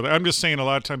necessarily. I'm just saying a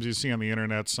lot of times you see on the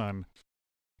internets, on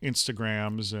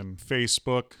Instagrams and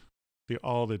Facebook,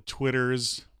 all the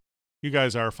Twitters. You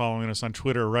guys are following us on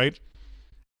Twitter, right?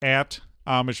 At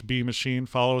Amish B Machine.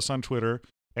 Follow us on Twitter.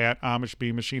 At Amish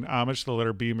B Machine. Amish, the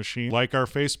letter B Machine. Like our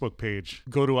Facebook page.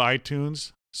 Go to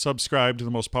iTunes. Subscribe to the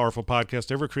most powerful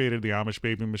podcast ever created, the Amish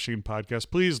Baby Machine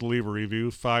podcast. Please leave a review,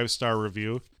 5-star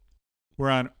review. We're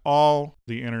on all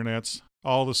the internets,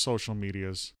 all the social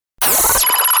medias.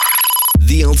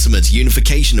 The ultimate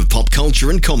unification of pop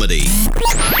culture and comedy.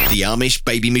 The Amish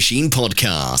Baby Machine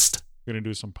podcast. We're going to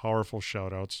do some powerful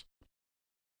shout-outs.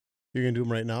 You're going to do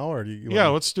them right now? Or do you Yeah,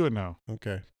 let's do it now.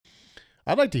 Okay.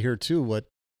 I'd like to hear, too, what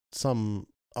some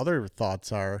other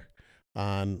thoughts are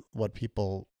on what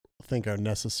people think are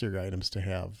necessary items to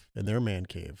have in their man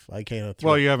cave. I can't.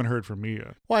 Well, you haven't heard from me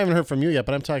yet. Well, I haven't heard from you yet,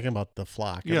 but I'm talking about the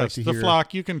flock. Yes, the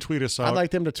flock. You can tweet us out. I'd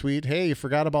like them to tweet, hey, you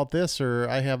forgot about this, or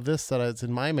I have this that's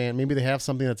in my man. Maybe they have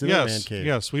something that's in their man cave.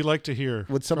 Yes, we like to hear.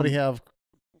 Would somebody have...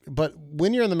 But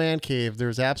when you're in the man cave,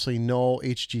 there's absolutely no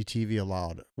HGTV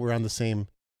allowed. We're on the same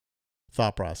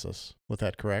thought process with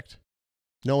that, correct?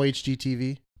 No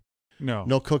HGTV? No.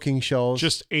 No cooking shows?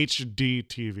 Just HD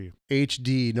TV.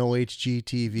 HD, no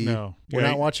HGTV. No. We're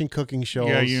not watching cooking shows.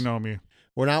 Yeah, you know me.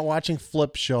 We're not watching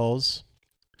flip shows.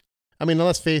 I mean,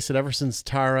 let's face it, ever since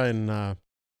Tara and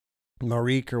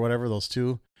Marique or whatever, those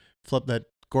two, flipped that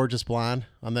gorgeous blonde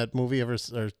on that movie or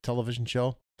television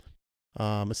show,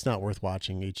 it's not worth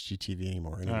watching HGTV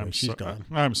anymore. Anyway, she's gone.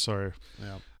 I'm sorry.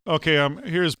 Yeah. Okay,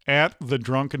 here's at the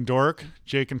Drunken Dork,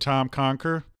 Jake and Tom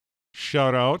Conquer.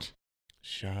 Shout out.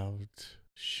 Shout.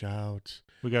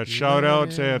 We got shout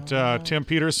outs at Tim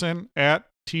Peterson, at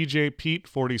TJ Pete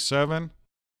 47.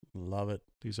 Love it.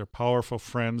 These are powerful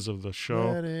friends of the show.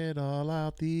 Let it all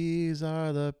out. These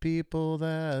are the people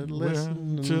that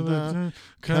listen to the.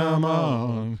 Come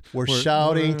on. We're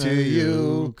shouting to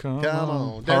you. Come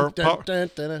on.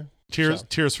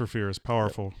 Tears for Fears.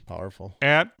 Powerful. Powerful.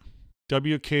 At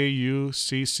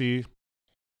WKUCC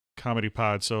Comedy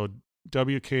Pod. So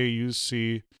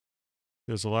WKUC.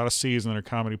 There's a lot of C's in their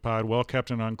comedy pod. Well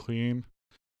Kept and Unclean.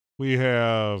 We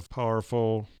have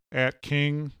powerful at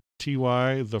King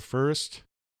TY the First.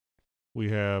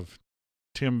 We have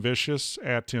Tim Vicious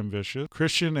at Tim Vicious.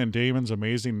 Christian and Damon's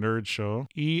Amazing Nerd Show.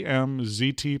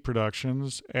 EMZT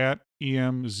Productions at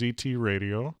EMZT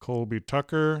Radio. Colby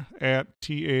Tucker at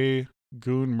TA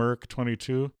Goon Merc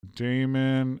 22.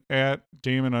 Damon at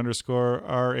Damon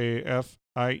 _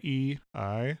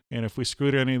 RAFIEI. And if we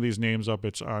screwed any of these names up,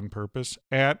 it's on purpose.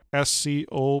 At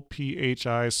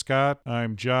SCOPHI Scott.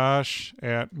 I'm Josh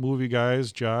at Movie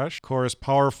Guys Josh. Of course,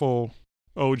 powerful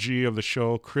OG of the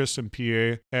show, Chris and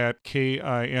PA at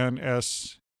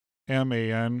KINSMANKRIS.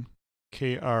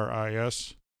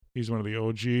 He's one of the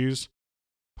OGs.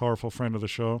 Powerful friend of the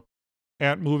show.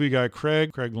 At Movie Guy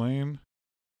Craig Lane.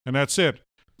 And that's it.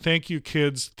 Thank you,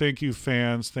 kids. Thank you,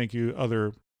 fans. Thank you,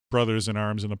 other brothers in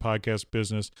arms in the podcast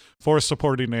business, for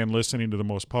supporting and listening to the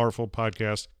most powerful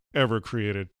podcast ever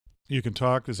created. You can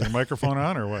talk. Is the microphone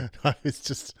on or what? I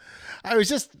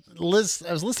was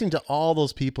listening to all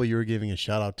those people you were giving a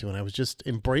shout out to, and I was just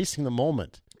embracing the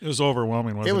moment. It was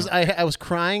overwhelming, wasn't it? I was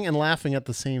crying and laughing at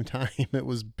the same time. It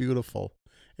was beautiful.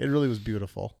 It really was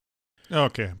beautiful.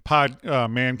 Okay.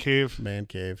 Man Cave. Man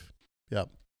Cave. Yep.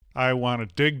 I want a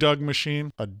Dig Dug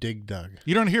machine. A Dig Dug.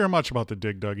 You don't hear much about the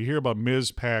Dig Dug. You hear about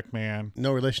Ms. Pac-Man.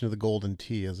 No relation to the Golden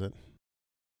Tee, is it?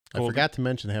 I forgot to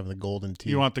mention having the Golden Tee.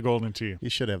 You want the Golden Tee. You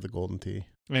should have the Golden Tee.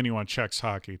 And you want Chex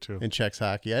Hockey, too. And Chex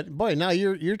Hockey. Boy, now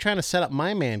you're trying to set up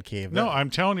my man cave. No, I'm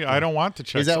telling you, I don't want the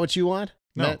Chex. Is that what you want?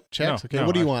 No. Chex? Okay, no,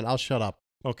 what do you want? I'll shut up.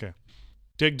 Okay.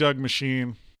 Dig Dug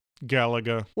machine,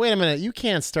 Galaga. Wait a minute. You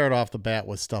can't start off the bat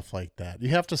with stuff like that. You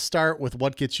have to start with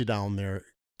what gets you down there.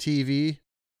 TV,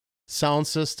 sound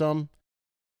system.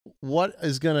 What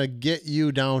is going to get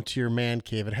you down to your man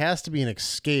cave? It has to be an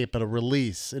escape and a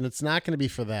release, and it's not going to be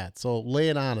for that. So lay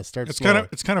it on and start slow.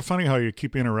 It's kind of funny how you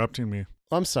keep interrupting me.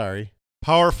 I'm sorry.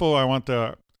 Powerful. I want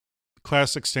the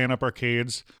classic stand-up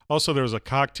arcades. Also, there was a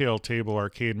cocktail table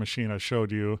arcade machine I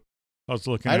showed you. I was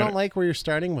looking. I don't like where you're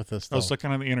starting with this, though. I was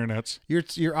looking on the internet.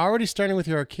 You're already starting with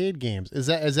your arcade games. Is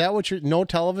that what you're? No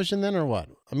television then, or what?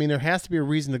 I mean, there has to be a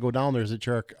reason to go down there. Is it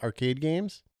your arcade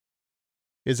games?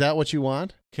 Is that what you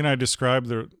want? Can I describe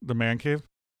the man cave?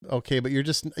 Okay, but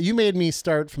you made me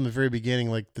start from the very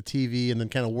beginning, like the TV, and then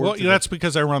kind of work. Well, yeah, that's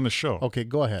because I run the show. Okay,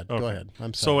 go ahead. Okay. Go ahead.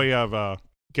 I'm So sorry. we have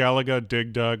Galaga,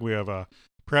 Dig Dug. We have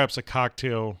perhaps a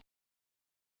cocktail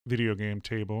video game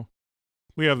table.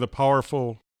 We have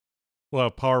we'll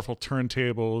have powerful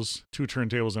turntables, 2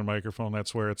 turntables and a microphone.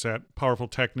 That's where it's at. Powerful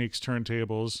Techniques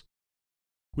turntables.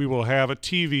 We will have a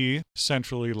TV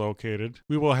centrally located.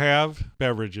 We will have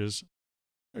beverages.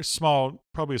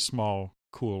 Probably a small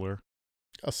cooler.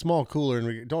 A small cooler,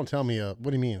 and don't tell me. What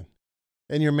do you mean?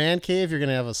 In your man cave, you're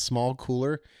gonna have a small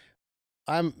cooler.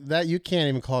 You can't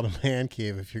even call it a man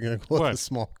cave if you're gonna go with What? a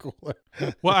small cooler.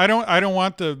 Well, I don't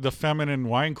want the feminine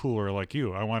wine cooler like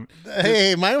you. I want.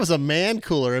 Hey, mine was a man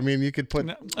cooler. I mean, you could put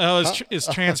Oh, it's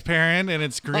transparent and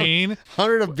it's green.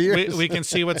 100 of beers. We can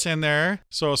see what's in there.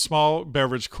 So a small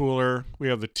beverage cooler. We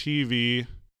have the TV.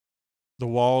 The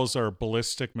walls are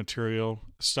ballistic material,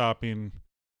 stopping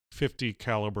 50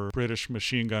 caliber British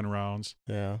machine gun rounds.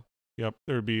 Yeah. Yep.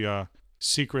 There'd be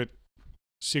secret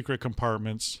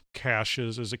compartments,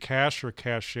 caches. Is it cache or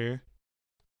cache? You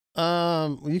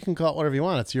can call it whatever you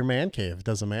want. It's your man cave. It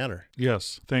doesn't matter.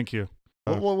 Yes. Thank you.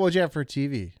 What would you have for a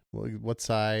TV? What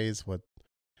size? What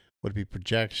would it be?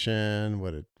 Projection?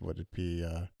 Would it be?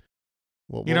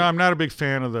 I'm not a big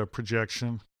fan of the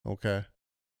projection. Okay.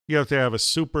 You have to have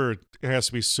it has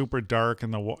to be super dark,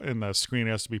 and the screen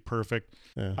has to be perfect.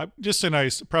 Yeah. Just a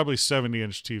nice, probably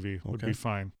 70-inch TV would Okay. be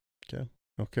fine.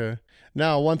 Okay.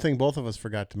 Now, one thing both of us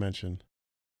forgot to mention.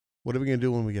 What are we going to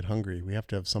do when we get hungry? We have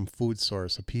to have some food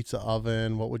source, a pizza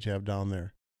oven. What would you have down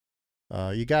there?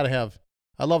 You got to have,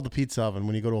 I love the pizza oven.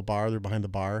 When you go to a bar, they're behind the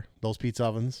bar. Those pizza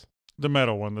ovens. The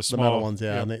metal one, the small. The metal ones,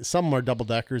 yeah. And some are double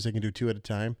deckers. They can do 2 at a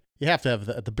time. You have to have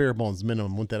at the bare bones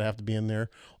minimum. Wouldn't that have to be in there?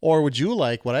 Or would you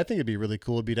like, what I think would be really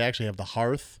cool would be to actually have the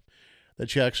hearth,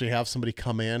 that you actually have somebody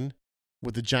come in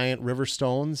with the giant river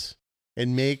stones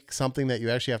and make something that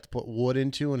you actually have to put wood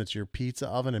into, and it's your pizza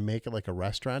oven, and make it like a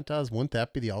restaurant does? Wouldn't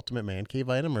that be the ultimate man cave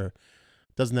item, or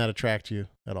doesn't that attract you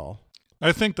at all?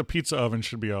 I think the pizza oven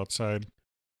should be outside.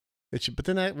 It should, but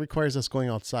then that requires us going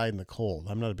outside in the cold.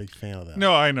 I'm not a big fan of that.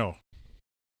 No, I know.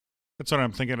 That's what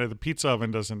I'm thinking. The pizza oven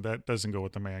doesn't go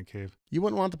with the man cave. You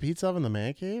wouldn't want the pizza oven in the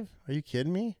man cave? Are you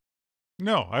kidding me?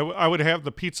 No, I would have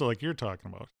the pizza like you're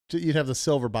talking about. You'd have the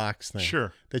silver box thing.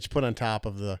 Sure. That you put on top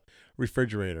of the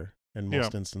refrigerator in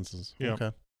most instances. Yeah.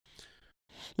 Okay.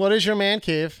 What is your man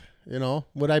cave?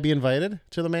 Would I be invited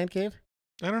to the man cave?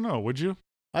 I don't know. Would you?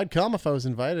 I'd come if I was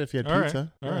invited, if you had All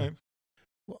pizza. All right.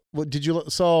 What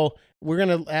so we're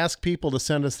going to ask people to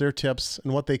send us their tips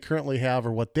and what they currently have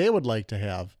or what they would like to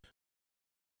have.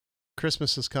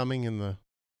 Christmas is coming and the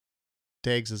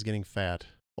Dags is getting fat.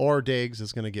 Or Dags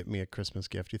is going to get me a Christmas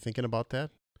gift. You thinking about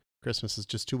that? Christmas is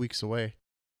just 2 weeks away.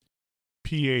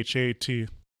 PHAT.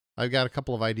 I've got a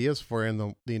couple of ideas for you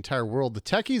in the entire world. The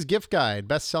Techies Gift Guide,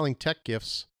 best-selling tech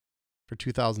gifts for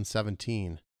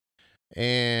 2017.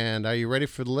 And are you ready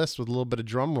for the list with a little bit of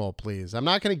drum roll, please? I'm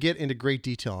not going to get into great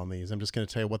detail on these. I'm just going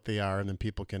to tell you what they are, and then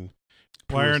people can...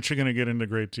 Why aren't you going to get into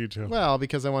great detail? Well,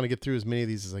 because I want to get through as many of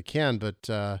these as I can, but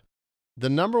the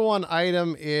number one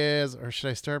item is... Or should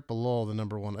I start below the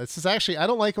number one? This is actually... I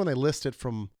don't like when they list it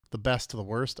from the best to the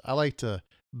worst. I like to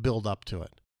build up to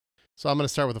it. So I'm going to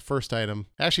start with the first item.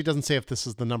 Actually, it doesn't say if this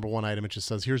is the number one item. It just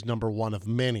says, here's number one of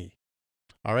many.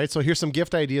 All right, so here's some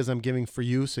gift ideas I'm giving for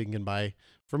you so you can buy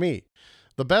for me.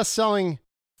 The best-selling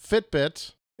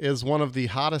Fitbit is one of the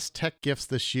hottest tech gifts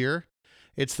this year.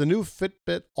 It's the new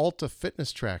Fitbit Ultra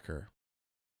Fitness Tracker.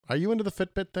 Are you into the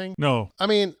Fitbit thing? No. I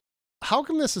mean, how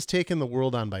come this has taken the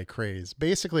world on by craze?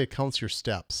 Basically, it counts your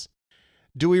steps.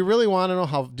 Do I really want to know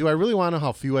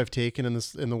how few I've taken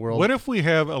in the world? What if we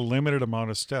have a limited amount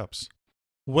of steps?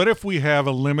 What if we have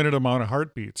a limited amount of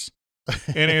heartbeats?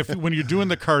 And if when you're doing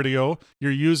the cardio,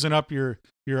 you're using up your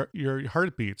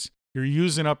heartbeats, you're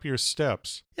using up your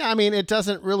steps. Yeah, I mean, it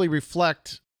doesn't really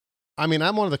reflect. I mean,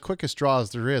 I'm one of the quickest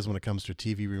draws there is when it comes to a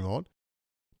TV remote.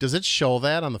 Does it show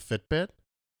that on the Fitbit?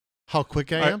 How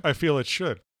quick I am? I feel it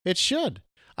should. It should.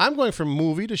 I'm going from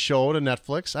movie to show to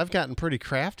Netflix. I've gotten pretty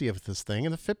crafty with this thing,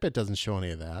 and the Fitbit doesn't show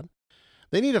any of that.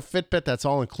 They need a Fitbit that's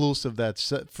all-inclusive, that's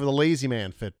for the lazy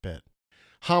man Fitbit.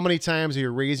 How many times are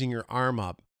you raising your arm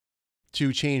up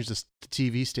to change the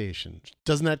TV station?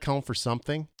 Doesn't that count for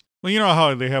something? Well, you know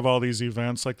how they have all these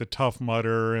events like the Tough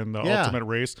Mudder and the Ultimate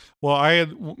Race? Well,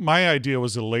 my idea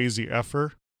was a lazy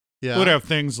effer. Yeah. It would have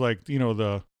things like,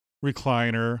 the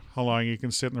recliner, how long you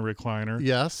can sit in the recliner.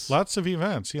 Yes. Lots of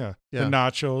events, yeah. Yeah. The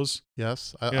nachos.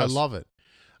 Yes. I Yes. love it.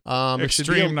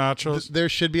 Extreme nachos. There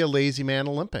should be a Lazy Man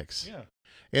Olympics. Yeah.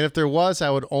 And if there was,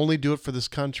 I would only do it for this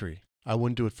country. I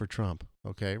wouldn't do it for Trump.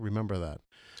 Okay? Remember that.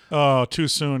 Oh, too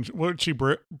soon. What, did she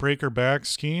break her back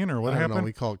skiing or what I don't happened? know.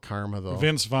 We call it karma, though.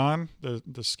 Vince Vaughn, the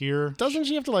skier. Doesn't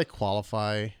she have to,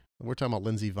 qualify? We're talking about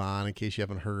Lindsey Vonn, in case you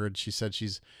haven't heard. She said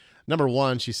number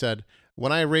one, she said,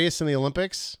 when I race in the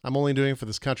Olympics, I'm only doing it for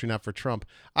this country, not for Trump.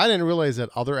 I didn't realize that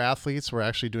other athletes were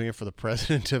actually doing it for the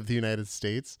president of the United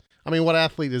States. I mean, what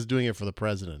athlete is doing it for the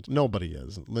president? Nobody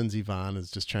is. Lindsey Vonn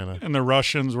is just trying to... And the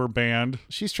Russians were banned.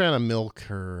 She's trying to milk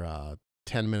her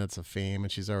 10 minutes of fame,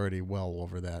 and she's already well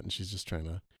over that, and she's just trying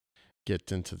to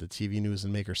get into the TV news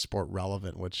and make her sport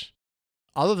relevant, which,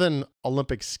 other than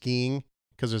Olympic skiing,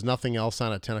 because there's nothing else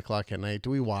on at 10 o'clock at night, do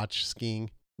we watch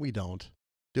skiing? We don't.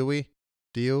 Do we?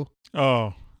 Do you?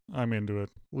 Oh, I'm into it.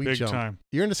 We Big jump. time.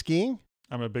 You're into skiing?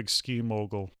 I'm a big ski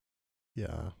mogul.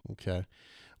 Yeah, okay.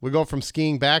 We go from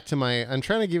skiing back to I'm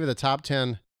trying to give you the top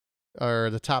 10 or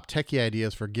the top techie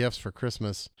ideas for gifts for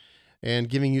Christmas and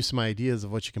giving you some ideas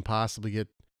of what you can possibly get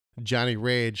Johnny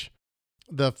Rage.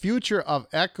 The future of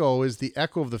Echo is the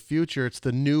Echo of the future. It's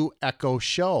the new Echo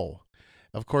Show.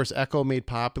 Of course, Echo made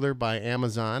popular by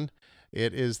Amazon.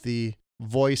 It is the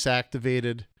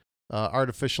voice-activated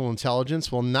artificial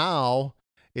intelligence. Well, now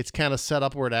it's kind of set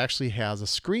up where it actually has a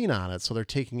screen on it, so they're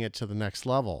taking it to the next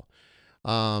level.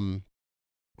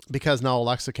 Because now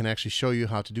Alexa can actually show you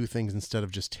how to do things instead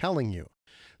of just telling you.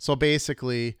 So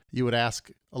basically, you would ask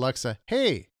Alexa,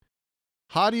 hey,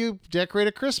 how do you decorate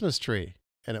a Christmas tree?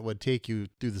 And it would take you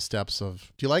through the steps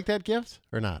of, do you like that gift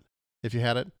or not? If you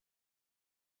had it?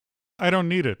 I don't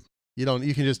need it. You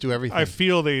can just do everything. I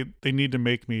feel they need to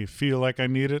make me feel like I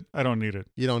need it. I don't need it.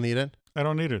 You don't need it? I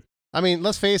don't need it. I mean,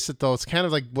 let's face it, though. It's kind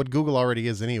of like what Google already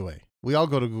is anyway. We all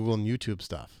go to Google and YouTube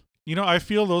stuff. I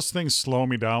feel those things slow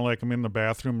me down, like I'm in the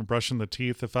bathroom and brushing the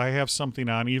teeth. If I have something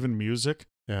on, even music,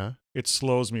 yeah, it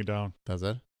slows me down. Does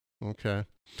it? Okay.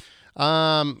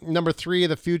 Number 3,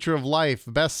 the future of life.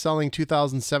 Best-selling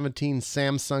 2017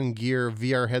 Samsung Gear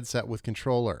VR headset with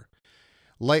controller.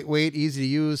 Lightweight, easy to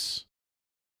use,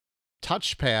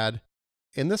 touchpad.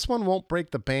 And this one won't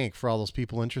break the bank for all those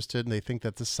people interested and they think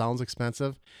that this sounds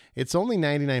expensive. It's only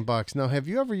 $99. Now, have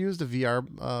you ever used a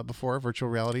VR before, virtual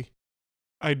reality?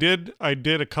 I did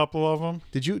a couple of them.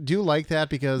 Do you like that?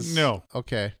 Because no.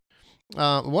 Okay.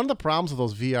 One of the problems with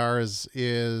those VRs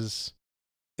is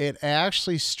it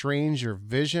actually strains your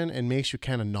vision and makes you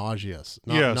kind of nauseous.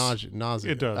 Yes,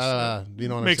 nausea. It does. You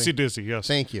know what makes I'm saying? you dizzy. Yes.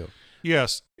 Thank you.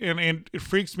 Yes, and it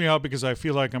freaks me out because I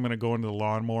feel like I'm going to go into the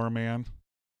Lawnmower Man,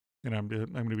 and I'm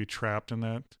going to be trapped in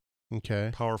that Okay.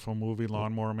 powerful movie,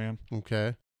 Lawnmower Man.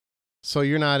 Okay. So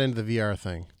you're not into the VR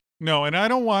thing. No, and I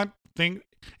don't want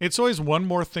it's always one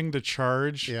more thing to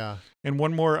charge. Yeah. And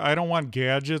one more, I don't want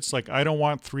gadgets. Like, I don't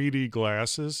want 3D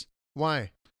glasses. Why?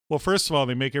 Well, first of all,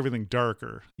 they make everything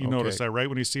darker. You Okay. notice that, right?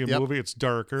 When you see a Yep. movie, it's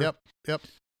darker. Yep.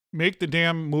 Make the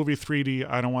damn movie 3D.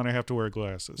 I don't want to have to wear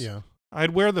glasses. Yeah.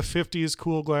 I'd wear the 50s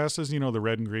cool glasses, the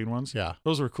red and green ones. Yeah.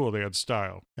 Those were cool. They had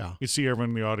style. Yeah. You see everyone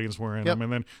in the audience wearing Yep.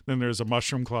 them. And then there's a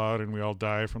mushroom cloud and we all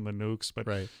die from the nukes. But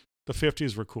Right. the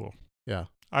 50s were cool. Yeah.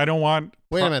 I don't want...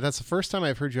 Wait a minute. That's the first time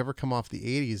I've heard you ever come off the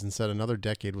 80s and said another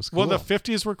decade was cool. Well, the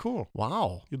 50s were cool.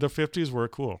 Wow. The 50s were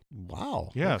cool.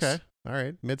 Wow. Yes. Okay. All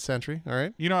right. Mid-century. All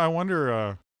right. I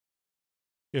wonder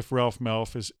if Ralph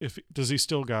Malph does he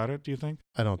still got it, do you think?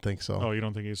 I don't think so. Oh, you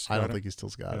don't think he's got I don't it? think he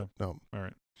still's got Yeah. it. No. All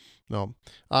right. No.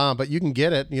 But you can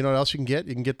get it. You know what else you can get?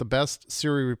 You can get the best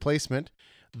Siri replacement,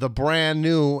 the brand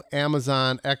new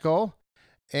Amazon Echo.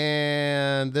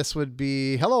 And this would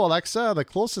be, hello, Alexa, the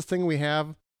closest thing we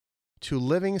have to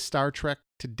living Star Trek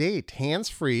to date.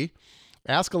 Hands-free.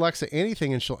 Ask Alexa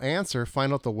anything and she'll answer.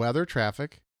 Find out the weather,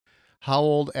 traffic, how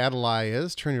old Adelaide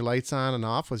is. Turn your lights on and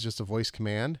off with just a voice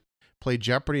command. Play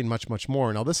Jeopardy and much, much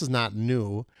more. Now, this is not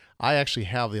new. I actually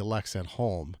have the Alexa at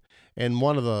home. And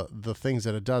one of the things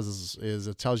that it does is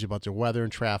it tells you about the weather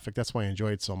and traffic. That's why I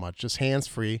enjoy it so much. Just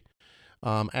hands-free.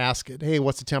 Ask it, hey,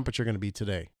 what's the temperature going to be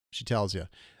today? She tells you.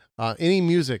 Any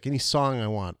music, any song I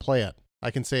want, play it.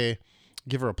 I can say,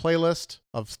 give her a playlist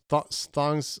of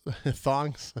thongs.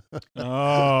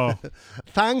 Oh.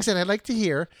 Thongs that I'd like to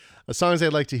hear. Songs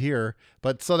I'd like to hear.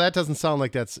 But so that doesn't sound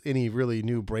like that's any really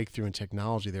new breakthrough in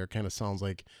technology there. It kind of sounds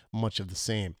like much of the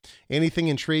same. Anything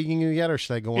intriguing you yet, or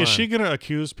should I go on? Is she going to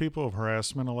accuse people of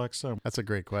harassment, Alexa? That's a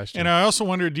great question. And I also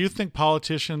wonder, do you think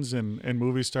politicians and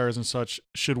movie stars and such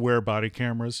should wear body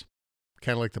cameras?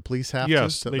 Kind of like the police have to?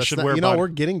 Yes, So they that's should not- wear You know, body- we're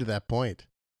getting to that point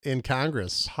in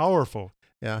Congress. Powerful.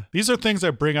 Yeah. These are things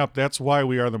that bring up. That's why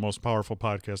we are the most powerful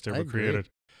podcast I ever agree. created.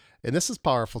 And this is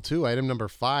powerful too. Item number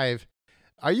 5.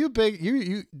 Are you big?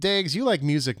 You Dags, you like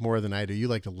music more than I do. You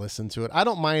like to listen to it. I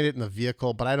don't mind it in the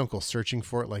vehicle, but I don't go searching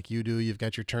for it like you do. You've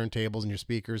got your turntables and your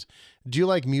speakers. Do you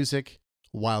like music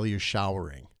while you're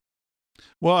showering?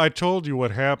 Well, I told you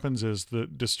what happens is the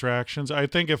distractions. I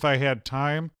think if I had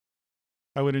time,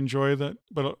 I would enjoy that.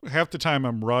 But half the time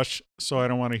I'm rushed, so I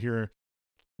don't want to hear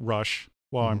Rush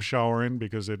while I'm showering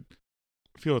because I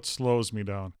feel it slows me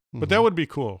down. But that would be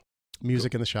cool.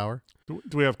 Music in the shower?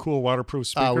 Do we have cool waterproof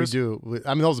speakers? We do.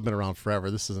 I mean, those have been around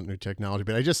forever. This isn't new technology,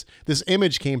 but this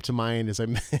image came to mind as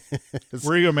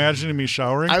Were you imagining me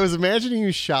showering? I was imagining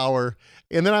you shower,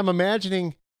 and then I'm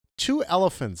imagining 2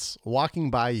 elephants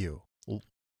walking by you.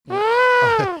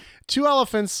 2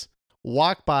 elephants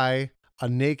walk by a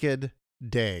naked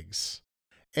Dags.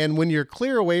 And when you're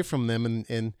clear away from them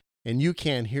and you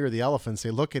can't hear the elephants,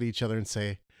 they look at each other and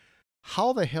say,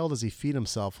 how the hell does he feed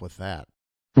himself with that?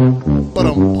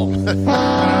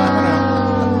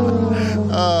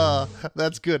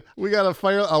 That's good. We got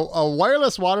a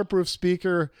wireless waterproof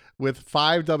speaker with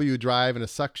 5W drive and a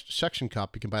suction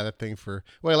cup. You can buy that thing for,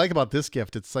 what I like about this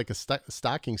gift, it's like a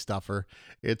stocking stuffer.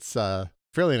 It's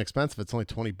fairly inexpensive. It's only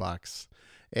 $20.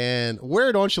 And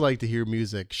where don't you like to hear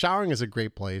music? Showering is a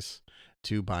great place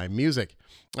to buy music.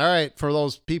 All right, for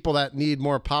those people that need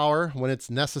more power when it's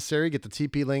necessary, get the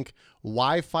TP-Link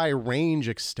Wi-Fi range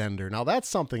extender. Now, that's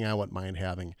something I wouldn't mind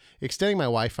having, extending my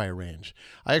Wi-Fi range.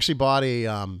 I actually bought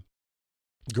a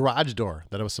garage door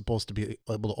that I was supposed to be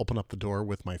able to open up the door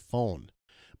with my phone,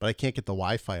 but I can't get the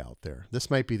Wi-Fi out there. This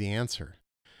might be the answer.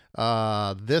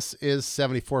 This is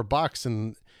 $74,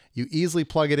 and you easily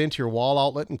plug it into your wall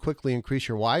outlet and quickly increase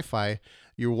your Wi-Fi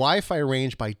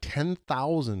range by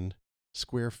 10,000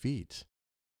 square feet.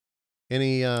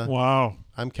 Wow.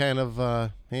 I'm kind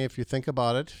of, hey, if you think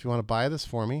about it, if you want to buy this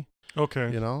for me,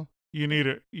 okay. you know, you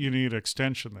need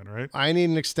extension then, right? I need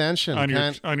an extension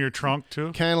on your trunk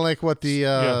too. Kind of like what the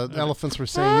elephants were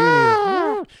saying. You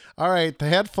need. All right, the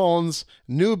headphones,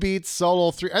 new Beats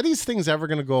Solo 3. Are these things ever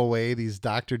going to go away? These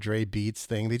Dr. Dre Beats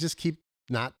thing, they just keep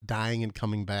not dying and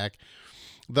coming back.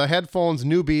 The headphones,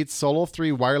 new Beats Solo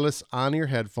 3 wireless on-ear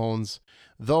headphones.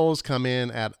 Those come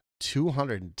in at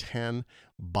 $210.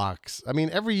 I mean,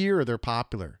 every year they're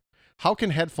popular. How can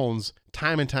headphones,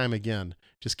 time and time again,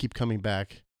 just keep coming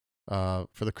back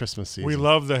for the Christmas season? We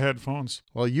love the headphones.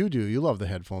 Well, you do. You love the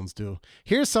headphones, too.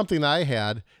 Here's something that I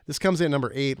had. This comes in at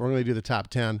number 8. We're going to do the top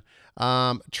 10.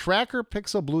 Tracker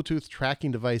Pixel Bluetooth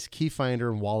tracking device, key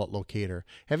finder, and wallet locator.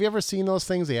 Have you ever seen those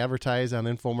things they advertise on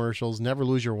infomercials? Never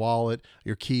lose your wallet,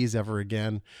 your keys ever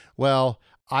again. Well,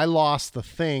 I lost the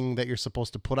thing that you're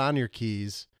supposed to put on your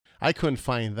keys. I couldn't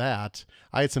find that.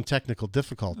 I had some technical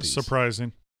difficulties.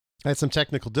 Surprising. I had some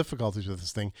technical difficulties with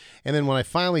this thing. And then when I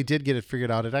finally did get it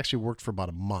figured out, it actually worked for about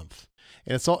a month.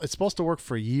 And it's supposed to work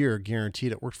for a year,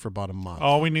 guaranteed. It worked for about a month.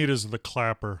 All we need is the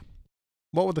clapper.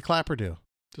 What would the clapper do?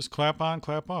 Just clap on,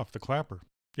 clap off, the clapper.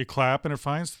 You clap and it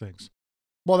finds things.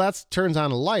 Well, that turns on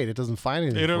a light. It doesn't find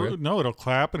anything for you. No, it'll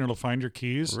clap and it'll find your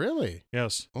keys. Really?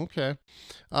 Yes. Okay.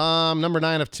 Number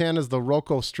 9 of 10 is the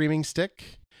Roku streaming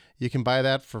stick. You can buy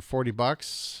that for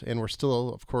 $40. And we're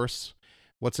still, of course,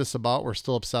 what's this about? We're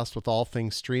still obsessed with all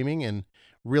things streaming and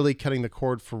really cutting the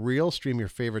cord for real. Stream your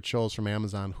favorite shows from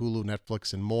Amazon, Hulu,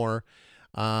 Netflix, and more.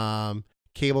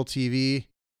 Cable TV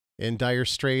in dire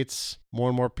straits. More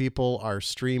and more people are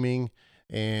streaming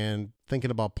and thinking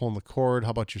about pulling the cord.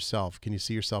 How about yourself? Can you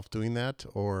see yourself doing that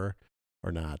or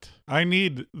not? I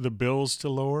need the bills to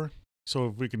lower, so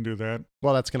if we can do that.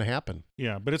 Well, that's going to happen.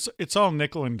 Yeah, but it's all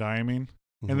nickel and diming.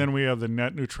 Mm-hmm. And then we have the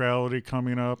net neutrality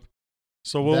coming up.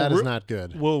 So that is not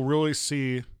good. We'll really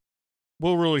see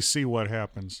what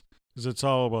happens, because it's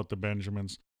all about the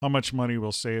Benjamins, how much money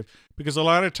we'll save. Because a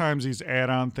lot of times these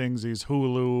add-on things, these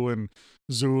Hulu and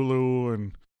Zulu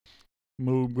and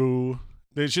Mugu,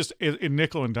 there's just in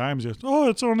nickel and dimes. It's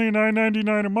only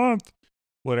 $9.99 a month.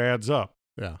 What adds up?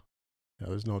 Yeah,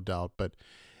 there's no doubt. But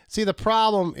see, the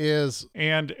problem is,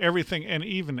 and everything, and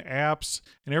even apps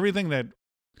and everything that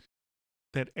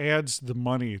adds the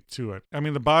money to it. I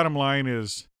mean, the bottom line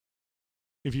is,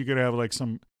 if you could have like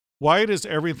why does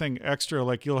everything extra,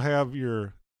 like you'll have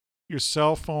your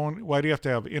cell phone, why do you have to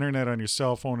have internet on your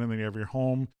cell phone and then you have your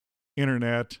home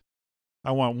internet?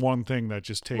 I want one thing that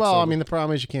just takes over. I mean, the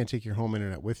problem is you can't take your home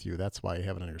internet with you. That's why you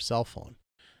have it on your cell phone.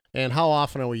 And how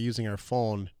often are we using our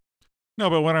phone? No,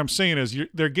 but what I'm saying is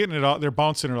they're getting it all, they're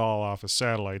bouncing it all off of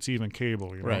satellites, even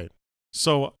cable, you know? Right.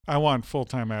 So I want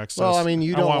full-time access. Well, I mean,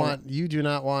 you do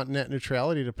not want net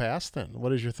neutrality to pass then.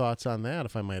 What is your thoughts on that,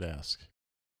 if I might ask?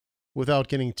 Without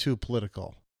getting too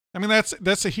political. I mean,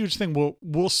 that's a huge thing.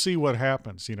 We'll see what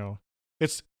happens, you know.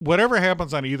 It's whatever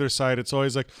happens on either side. It's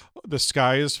always like the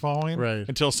sky is falling Right.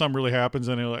 until something really happens,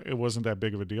 and it wasn't that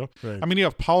big of a deal. Right. I mean, you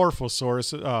have powerful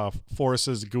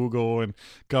forces, Google and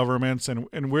governments,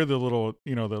 and we're the little,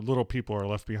 you know, the little people are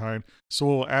left behind. So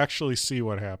we'll actually see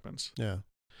what happens. Yeah.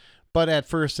 But at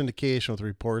first indication with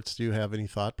reports, do you have any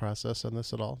thought process on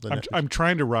this at all? I'm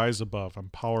trying to rise above. I'm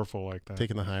powerful like that.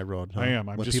 Taking the high road. Huh? I am.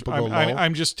 When people go low?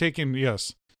 I'm just taking.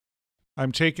 Yes. I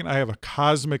have a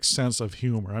cosmic sense of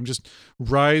humor. I'm just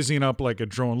rising up like a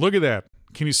drone. Look at that.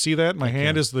 Can you see that? My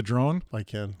hand is the drone. I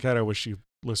can. God, I wish you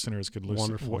listeners could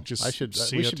listen. Wonderful.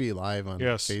 We should be live on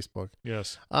Facebook.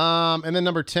 Yes. And then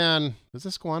number 10, does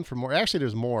this go on for more? Actually,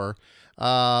 there's more.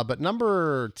 But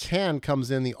number 10 comes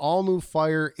in the all-new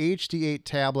Fire HD8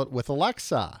 tablet with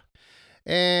Alexa.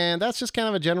 And that's just kind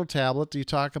of a general tablet. You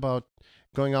talk about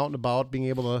going out and about, being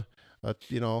able to,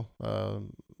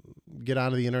 get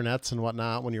onto the internets and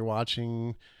whatnot when you're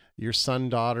watching your son,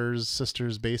 daughter's,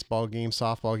 sister's baseball games,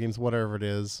 softball games, whatever it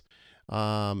is.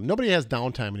 Nobody has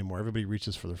downtime anymore. Everybody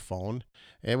reaches for their phone.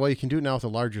 And well, you can do it now with a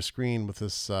larger screen with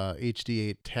this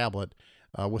HD8 tablet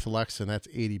with Alexa, and that's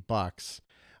 $80.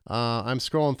 I'm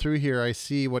scrolling through here. I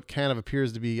see what kind of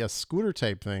appears to be a scooter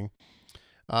type thing.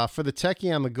 For the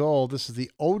Techie on the go, this is the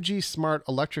OG Smart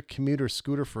Electric Commuter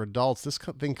Scooter for adults. This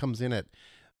thing comes in at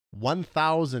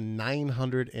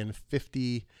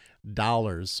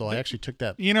 $1,950. So I actually took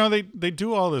that. You know, they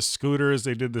do all the scooters.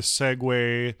 They did the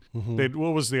Segway. Mhm.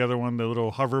 What was the other one? The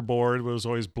little hoverboard was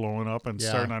always blowing up and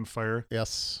starting on fire.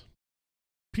 Yes.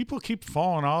 People keep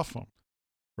falling off them.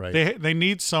 Right. They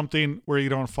need something where you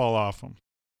don't fall off them.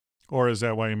 Or is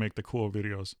that why you make the cool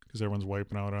videos? Because everyone's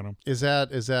wiping out on them. Is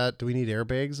that, do we need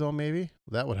airbags though, maybe?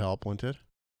 That would help, wouldn't it?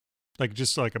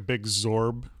 Just like a big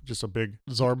Zorb, just a big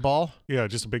Zorb ball? Yeah,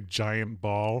 just a big giant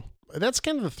ball. That's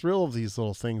kind of the thrill of these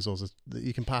little things, those that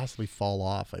you can possibly fall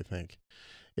off, I think.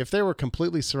 If they were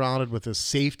completely surrounded with a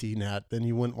safety net, then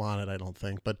you wouldn't want it, I don't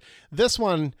think. But this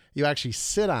one, you actually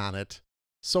sit on it,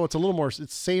 so it's a little more,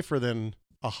 it's safer than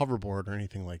a hoverboard or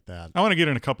anything like that. I want to get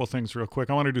in a couple things real quick.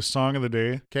 I want to do Song of the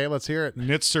Day. Okay, let's hear it.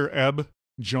 Nitzer Ebb,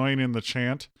 join in the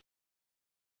chant.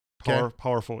 Okay.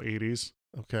 Powerful 80s.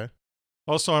 Okay.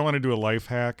 Also, I want to do a life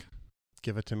hack.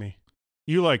 Give it to me.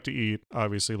 You like to eat,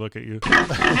 obviously. Look at you.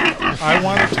 I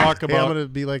want to talk about... Hey, I'm going to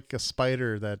be like a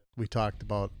spider that we talked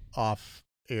about off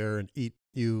air and eat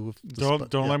you.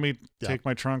 Don't let me take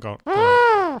my trunk out.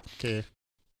 Okay.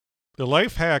 The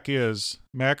life hack is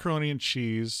macaroni and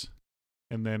cheese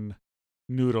and then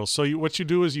noodles. So what you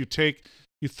do is you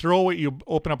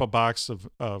open up a box of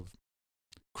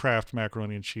Kraft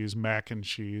macaroni and cheese, mac and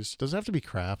cheese. Does it have to be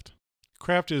Kraft?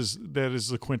 Kraft is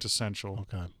the quintessential.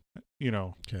 Okay. You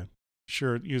know. Okay.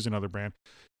 Sure, use another brand.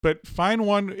 But find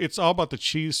one, it's all about the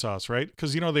cheese sauce, right?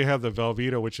 Because, you know, they have the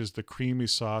Velveeta, which is the creamy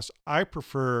sauce. I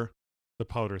prefer the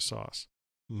powder sauce.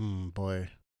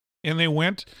 Boy. And they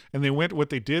went, what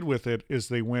they did with it is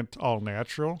they went all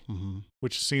natural,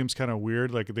 which seems kind of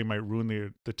weird. Like they might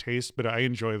ruin the taste, but I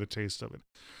enjoy the taste of it.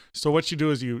 So what you do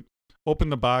is you open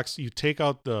the box, you take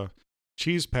out the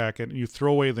cheese packet, and you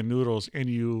throw away the noodles, and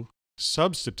you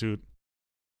substitute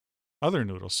other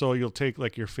noodles. So you'll take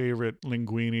like your favorite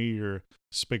linguine, your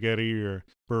spaghetti, your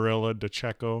Barilla di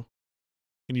Cecco,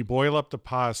 and you boil up the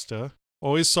pasta.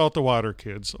 Always salt the water,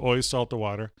 kids. Always salt the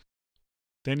water.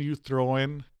 Then you throw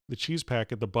in the cheese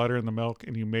packet, the butter, and the milk,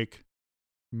 and you make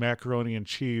macaroni and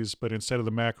cheese. But instead of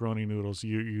the macaroni noodles,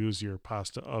 you use your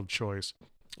pasta of choice.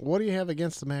 What do you have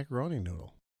against the macaroni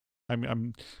noodle?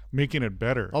 I'm making it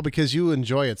better. Oh, because you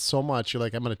enjoy it so much. You're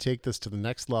like, I'm going to take this to the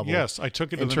next level. Yes, I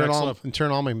took it to the next level. And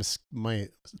turn all my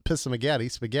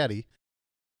spaghetti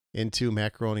into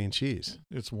macaroni and cheese.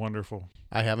 It's wonderful.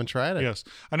 I haven't tried it. Yes.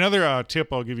 Another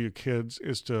tip I'll give you kids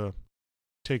is to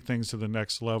take things to the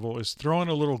next level is throw in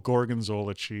a little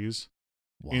gorgonzola cheese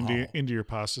into your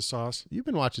pasta sauce. You've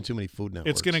been watching too many Food Networks.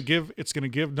 It's gonna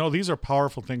give no, these are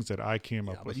powerful things that I came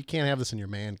up with. But you can't have this in your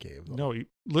man cave, though. No,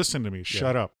 listen to me.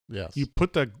 Shut up. Yes. You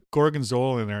put the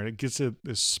gorgonzola in there and it gets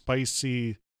this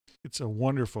spicy, it's a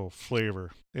wonderful flavor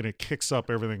and it kicks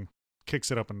up everything, kicks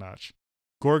it up a notch.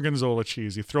 Gorgonzola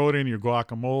cheese. You throw it in your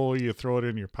guacamole, you throw it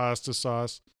in your pasta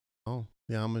sauce. Oh,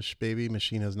 the Amish baby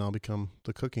machine has now become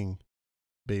the cooking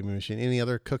baby machine. Any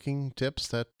other cooking tips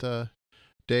that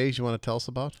days you want to tell us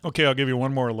about? Okay, I'll give you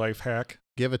one more life hack.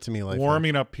 Give it to me,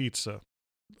 Warming up pizza.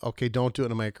 Okay, don't do it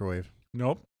in a microwave.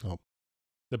 Nope. Nope.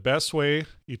 The best way,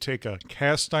 you take a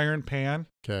cast iron pan.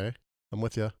 Okay, I'm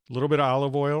with you. A little bit of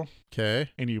olive oil.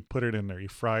 Okay. And you put it in there. You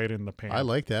fry it in the pan. I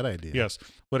like that idea. Yes.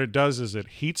 What it does is it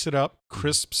heats it up,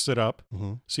 crisps it up.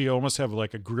 Mm-hmm. So you almost have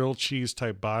like a grilled cheese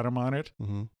type bottom on it.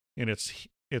 Mm-hmm. And it's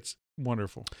It's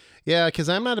wonderful. Yeah, because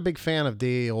I'm not a big fan of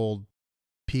day-old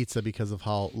pizza because of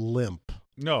how limp.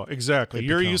 No, exactly. It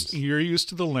You're becomes. used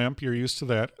to the limp. You're used to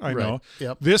that. I Right. know.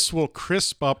 Yep. This will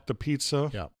crisp up the pizza,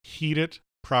 Yep. heat it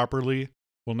properly,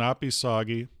 will not be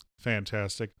soggy.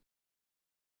 Fantastic.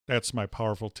 That's my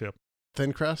powerful tip.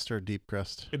 Thin crust or deep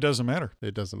crust? It doesn't matter.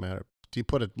 It doesn't matter. Do you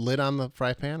put a lid on the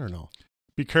fry pan or no?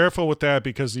 Be careful with that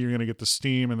because you're going to get the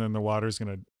steam and then the water's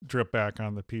going to drip back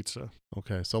on the pizza.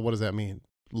 Okay, so what does that mean?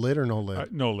 Lid or no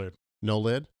lid? No lid. No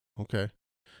lid? Okay.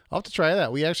 I'll have to try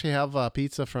that. We actually have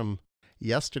pizza from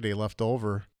yesterday left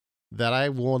over that I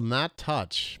will not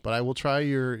touch, but I will try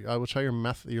your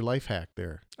your life hack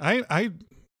there.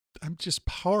 I'm just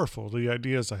powerful. The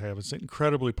ideas I have, it's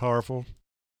incredibly powerful.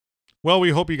 Well,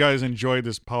 we hope you guys enjoyed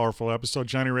this powerful episode.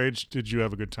 Johnny Rage, did you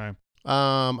have a good time?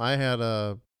 I had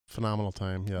a phenomenal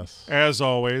time, yes. As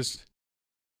always,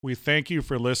 we thank you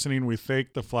for listening. We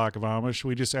thank the flock of Amish.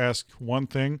 We just ask one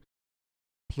thing.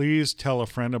 Please tell a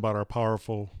friend about our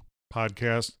powerful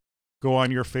podcast. Go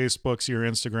on your Facebooks, your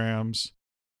Instagrams.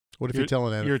 What if you tell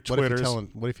an your Twitters.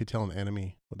 What if you tell an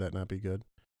enemy? Would that not be good?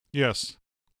 Yes.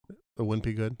 It wouldn't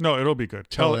be good? No, it'll be good.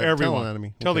 Tell everyone. Tell an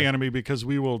enemy. Tell the Okay. enemy because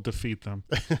we will defeat them.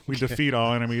 We defeat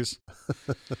all enemies.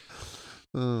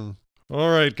 Mm. All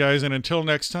right, guys. And until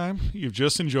next time, you've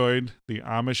just enjoyed the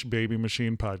Amish Baby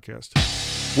Machine podcast.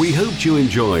 We hoped you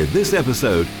enjoyed this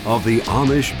episode of the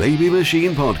Amish Baby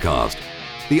Machine podcast.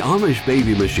 The Amish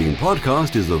Baby Machine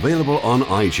podcast is available on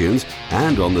iTunes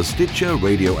and on the Stitcher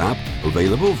radio app,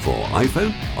 available for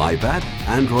iPhone, iPad,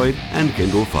 Android, and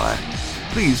Kindle Fire.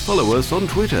 Please follow us on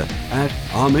Twitter at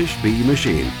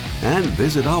AmishBMachine and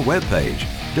visit our webpage,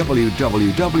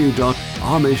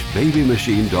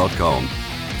 www.amishbabymachine.com.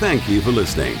 Thank you for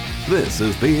listening. This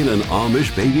has been an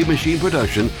Amish Baby Machine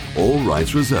production, all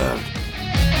rights reserved.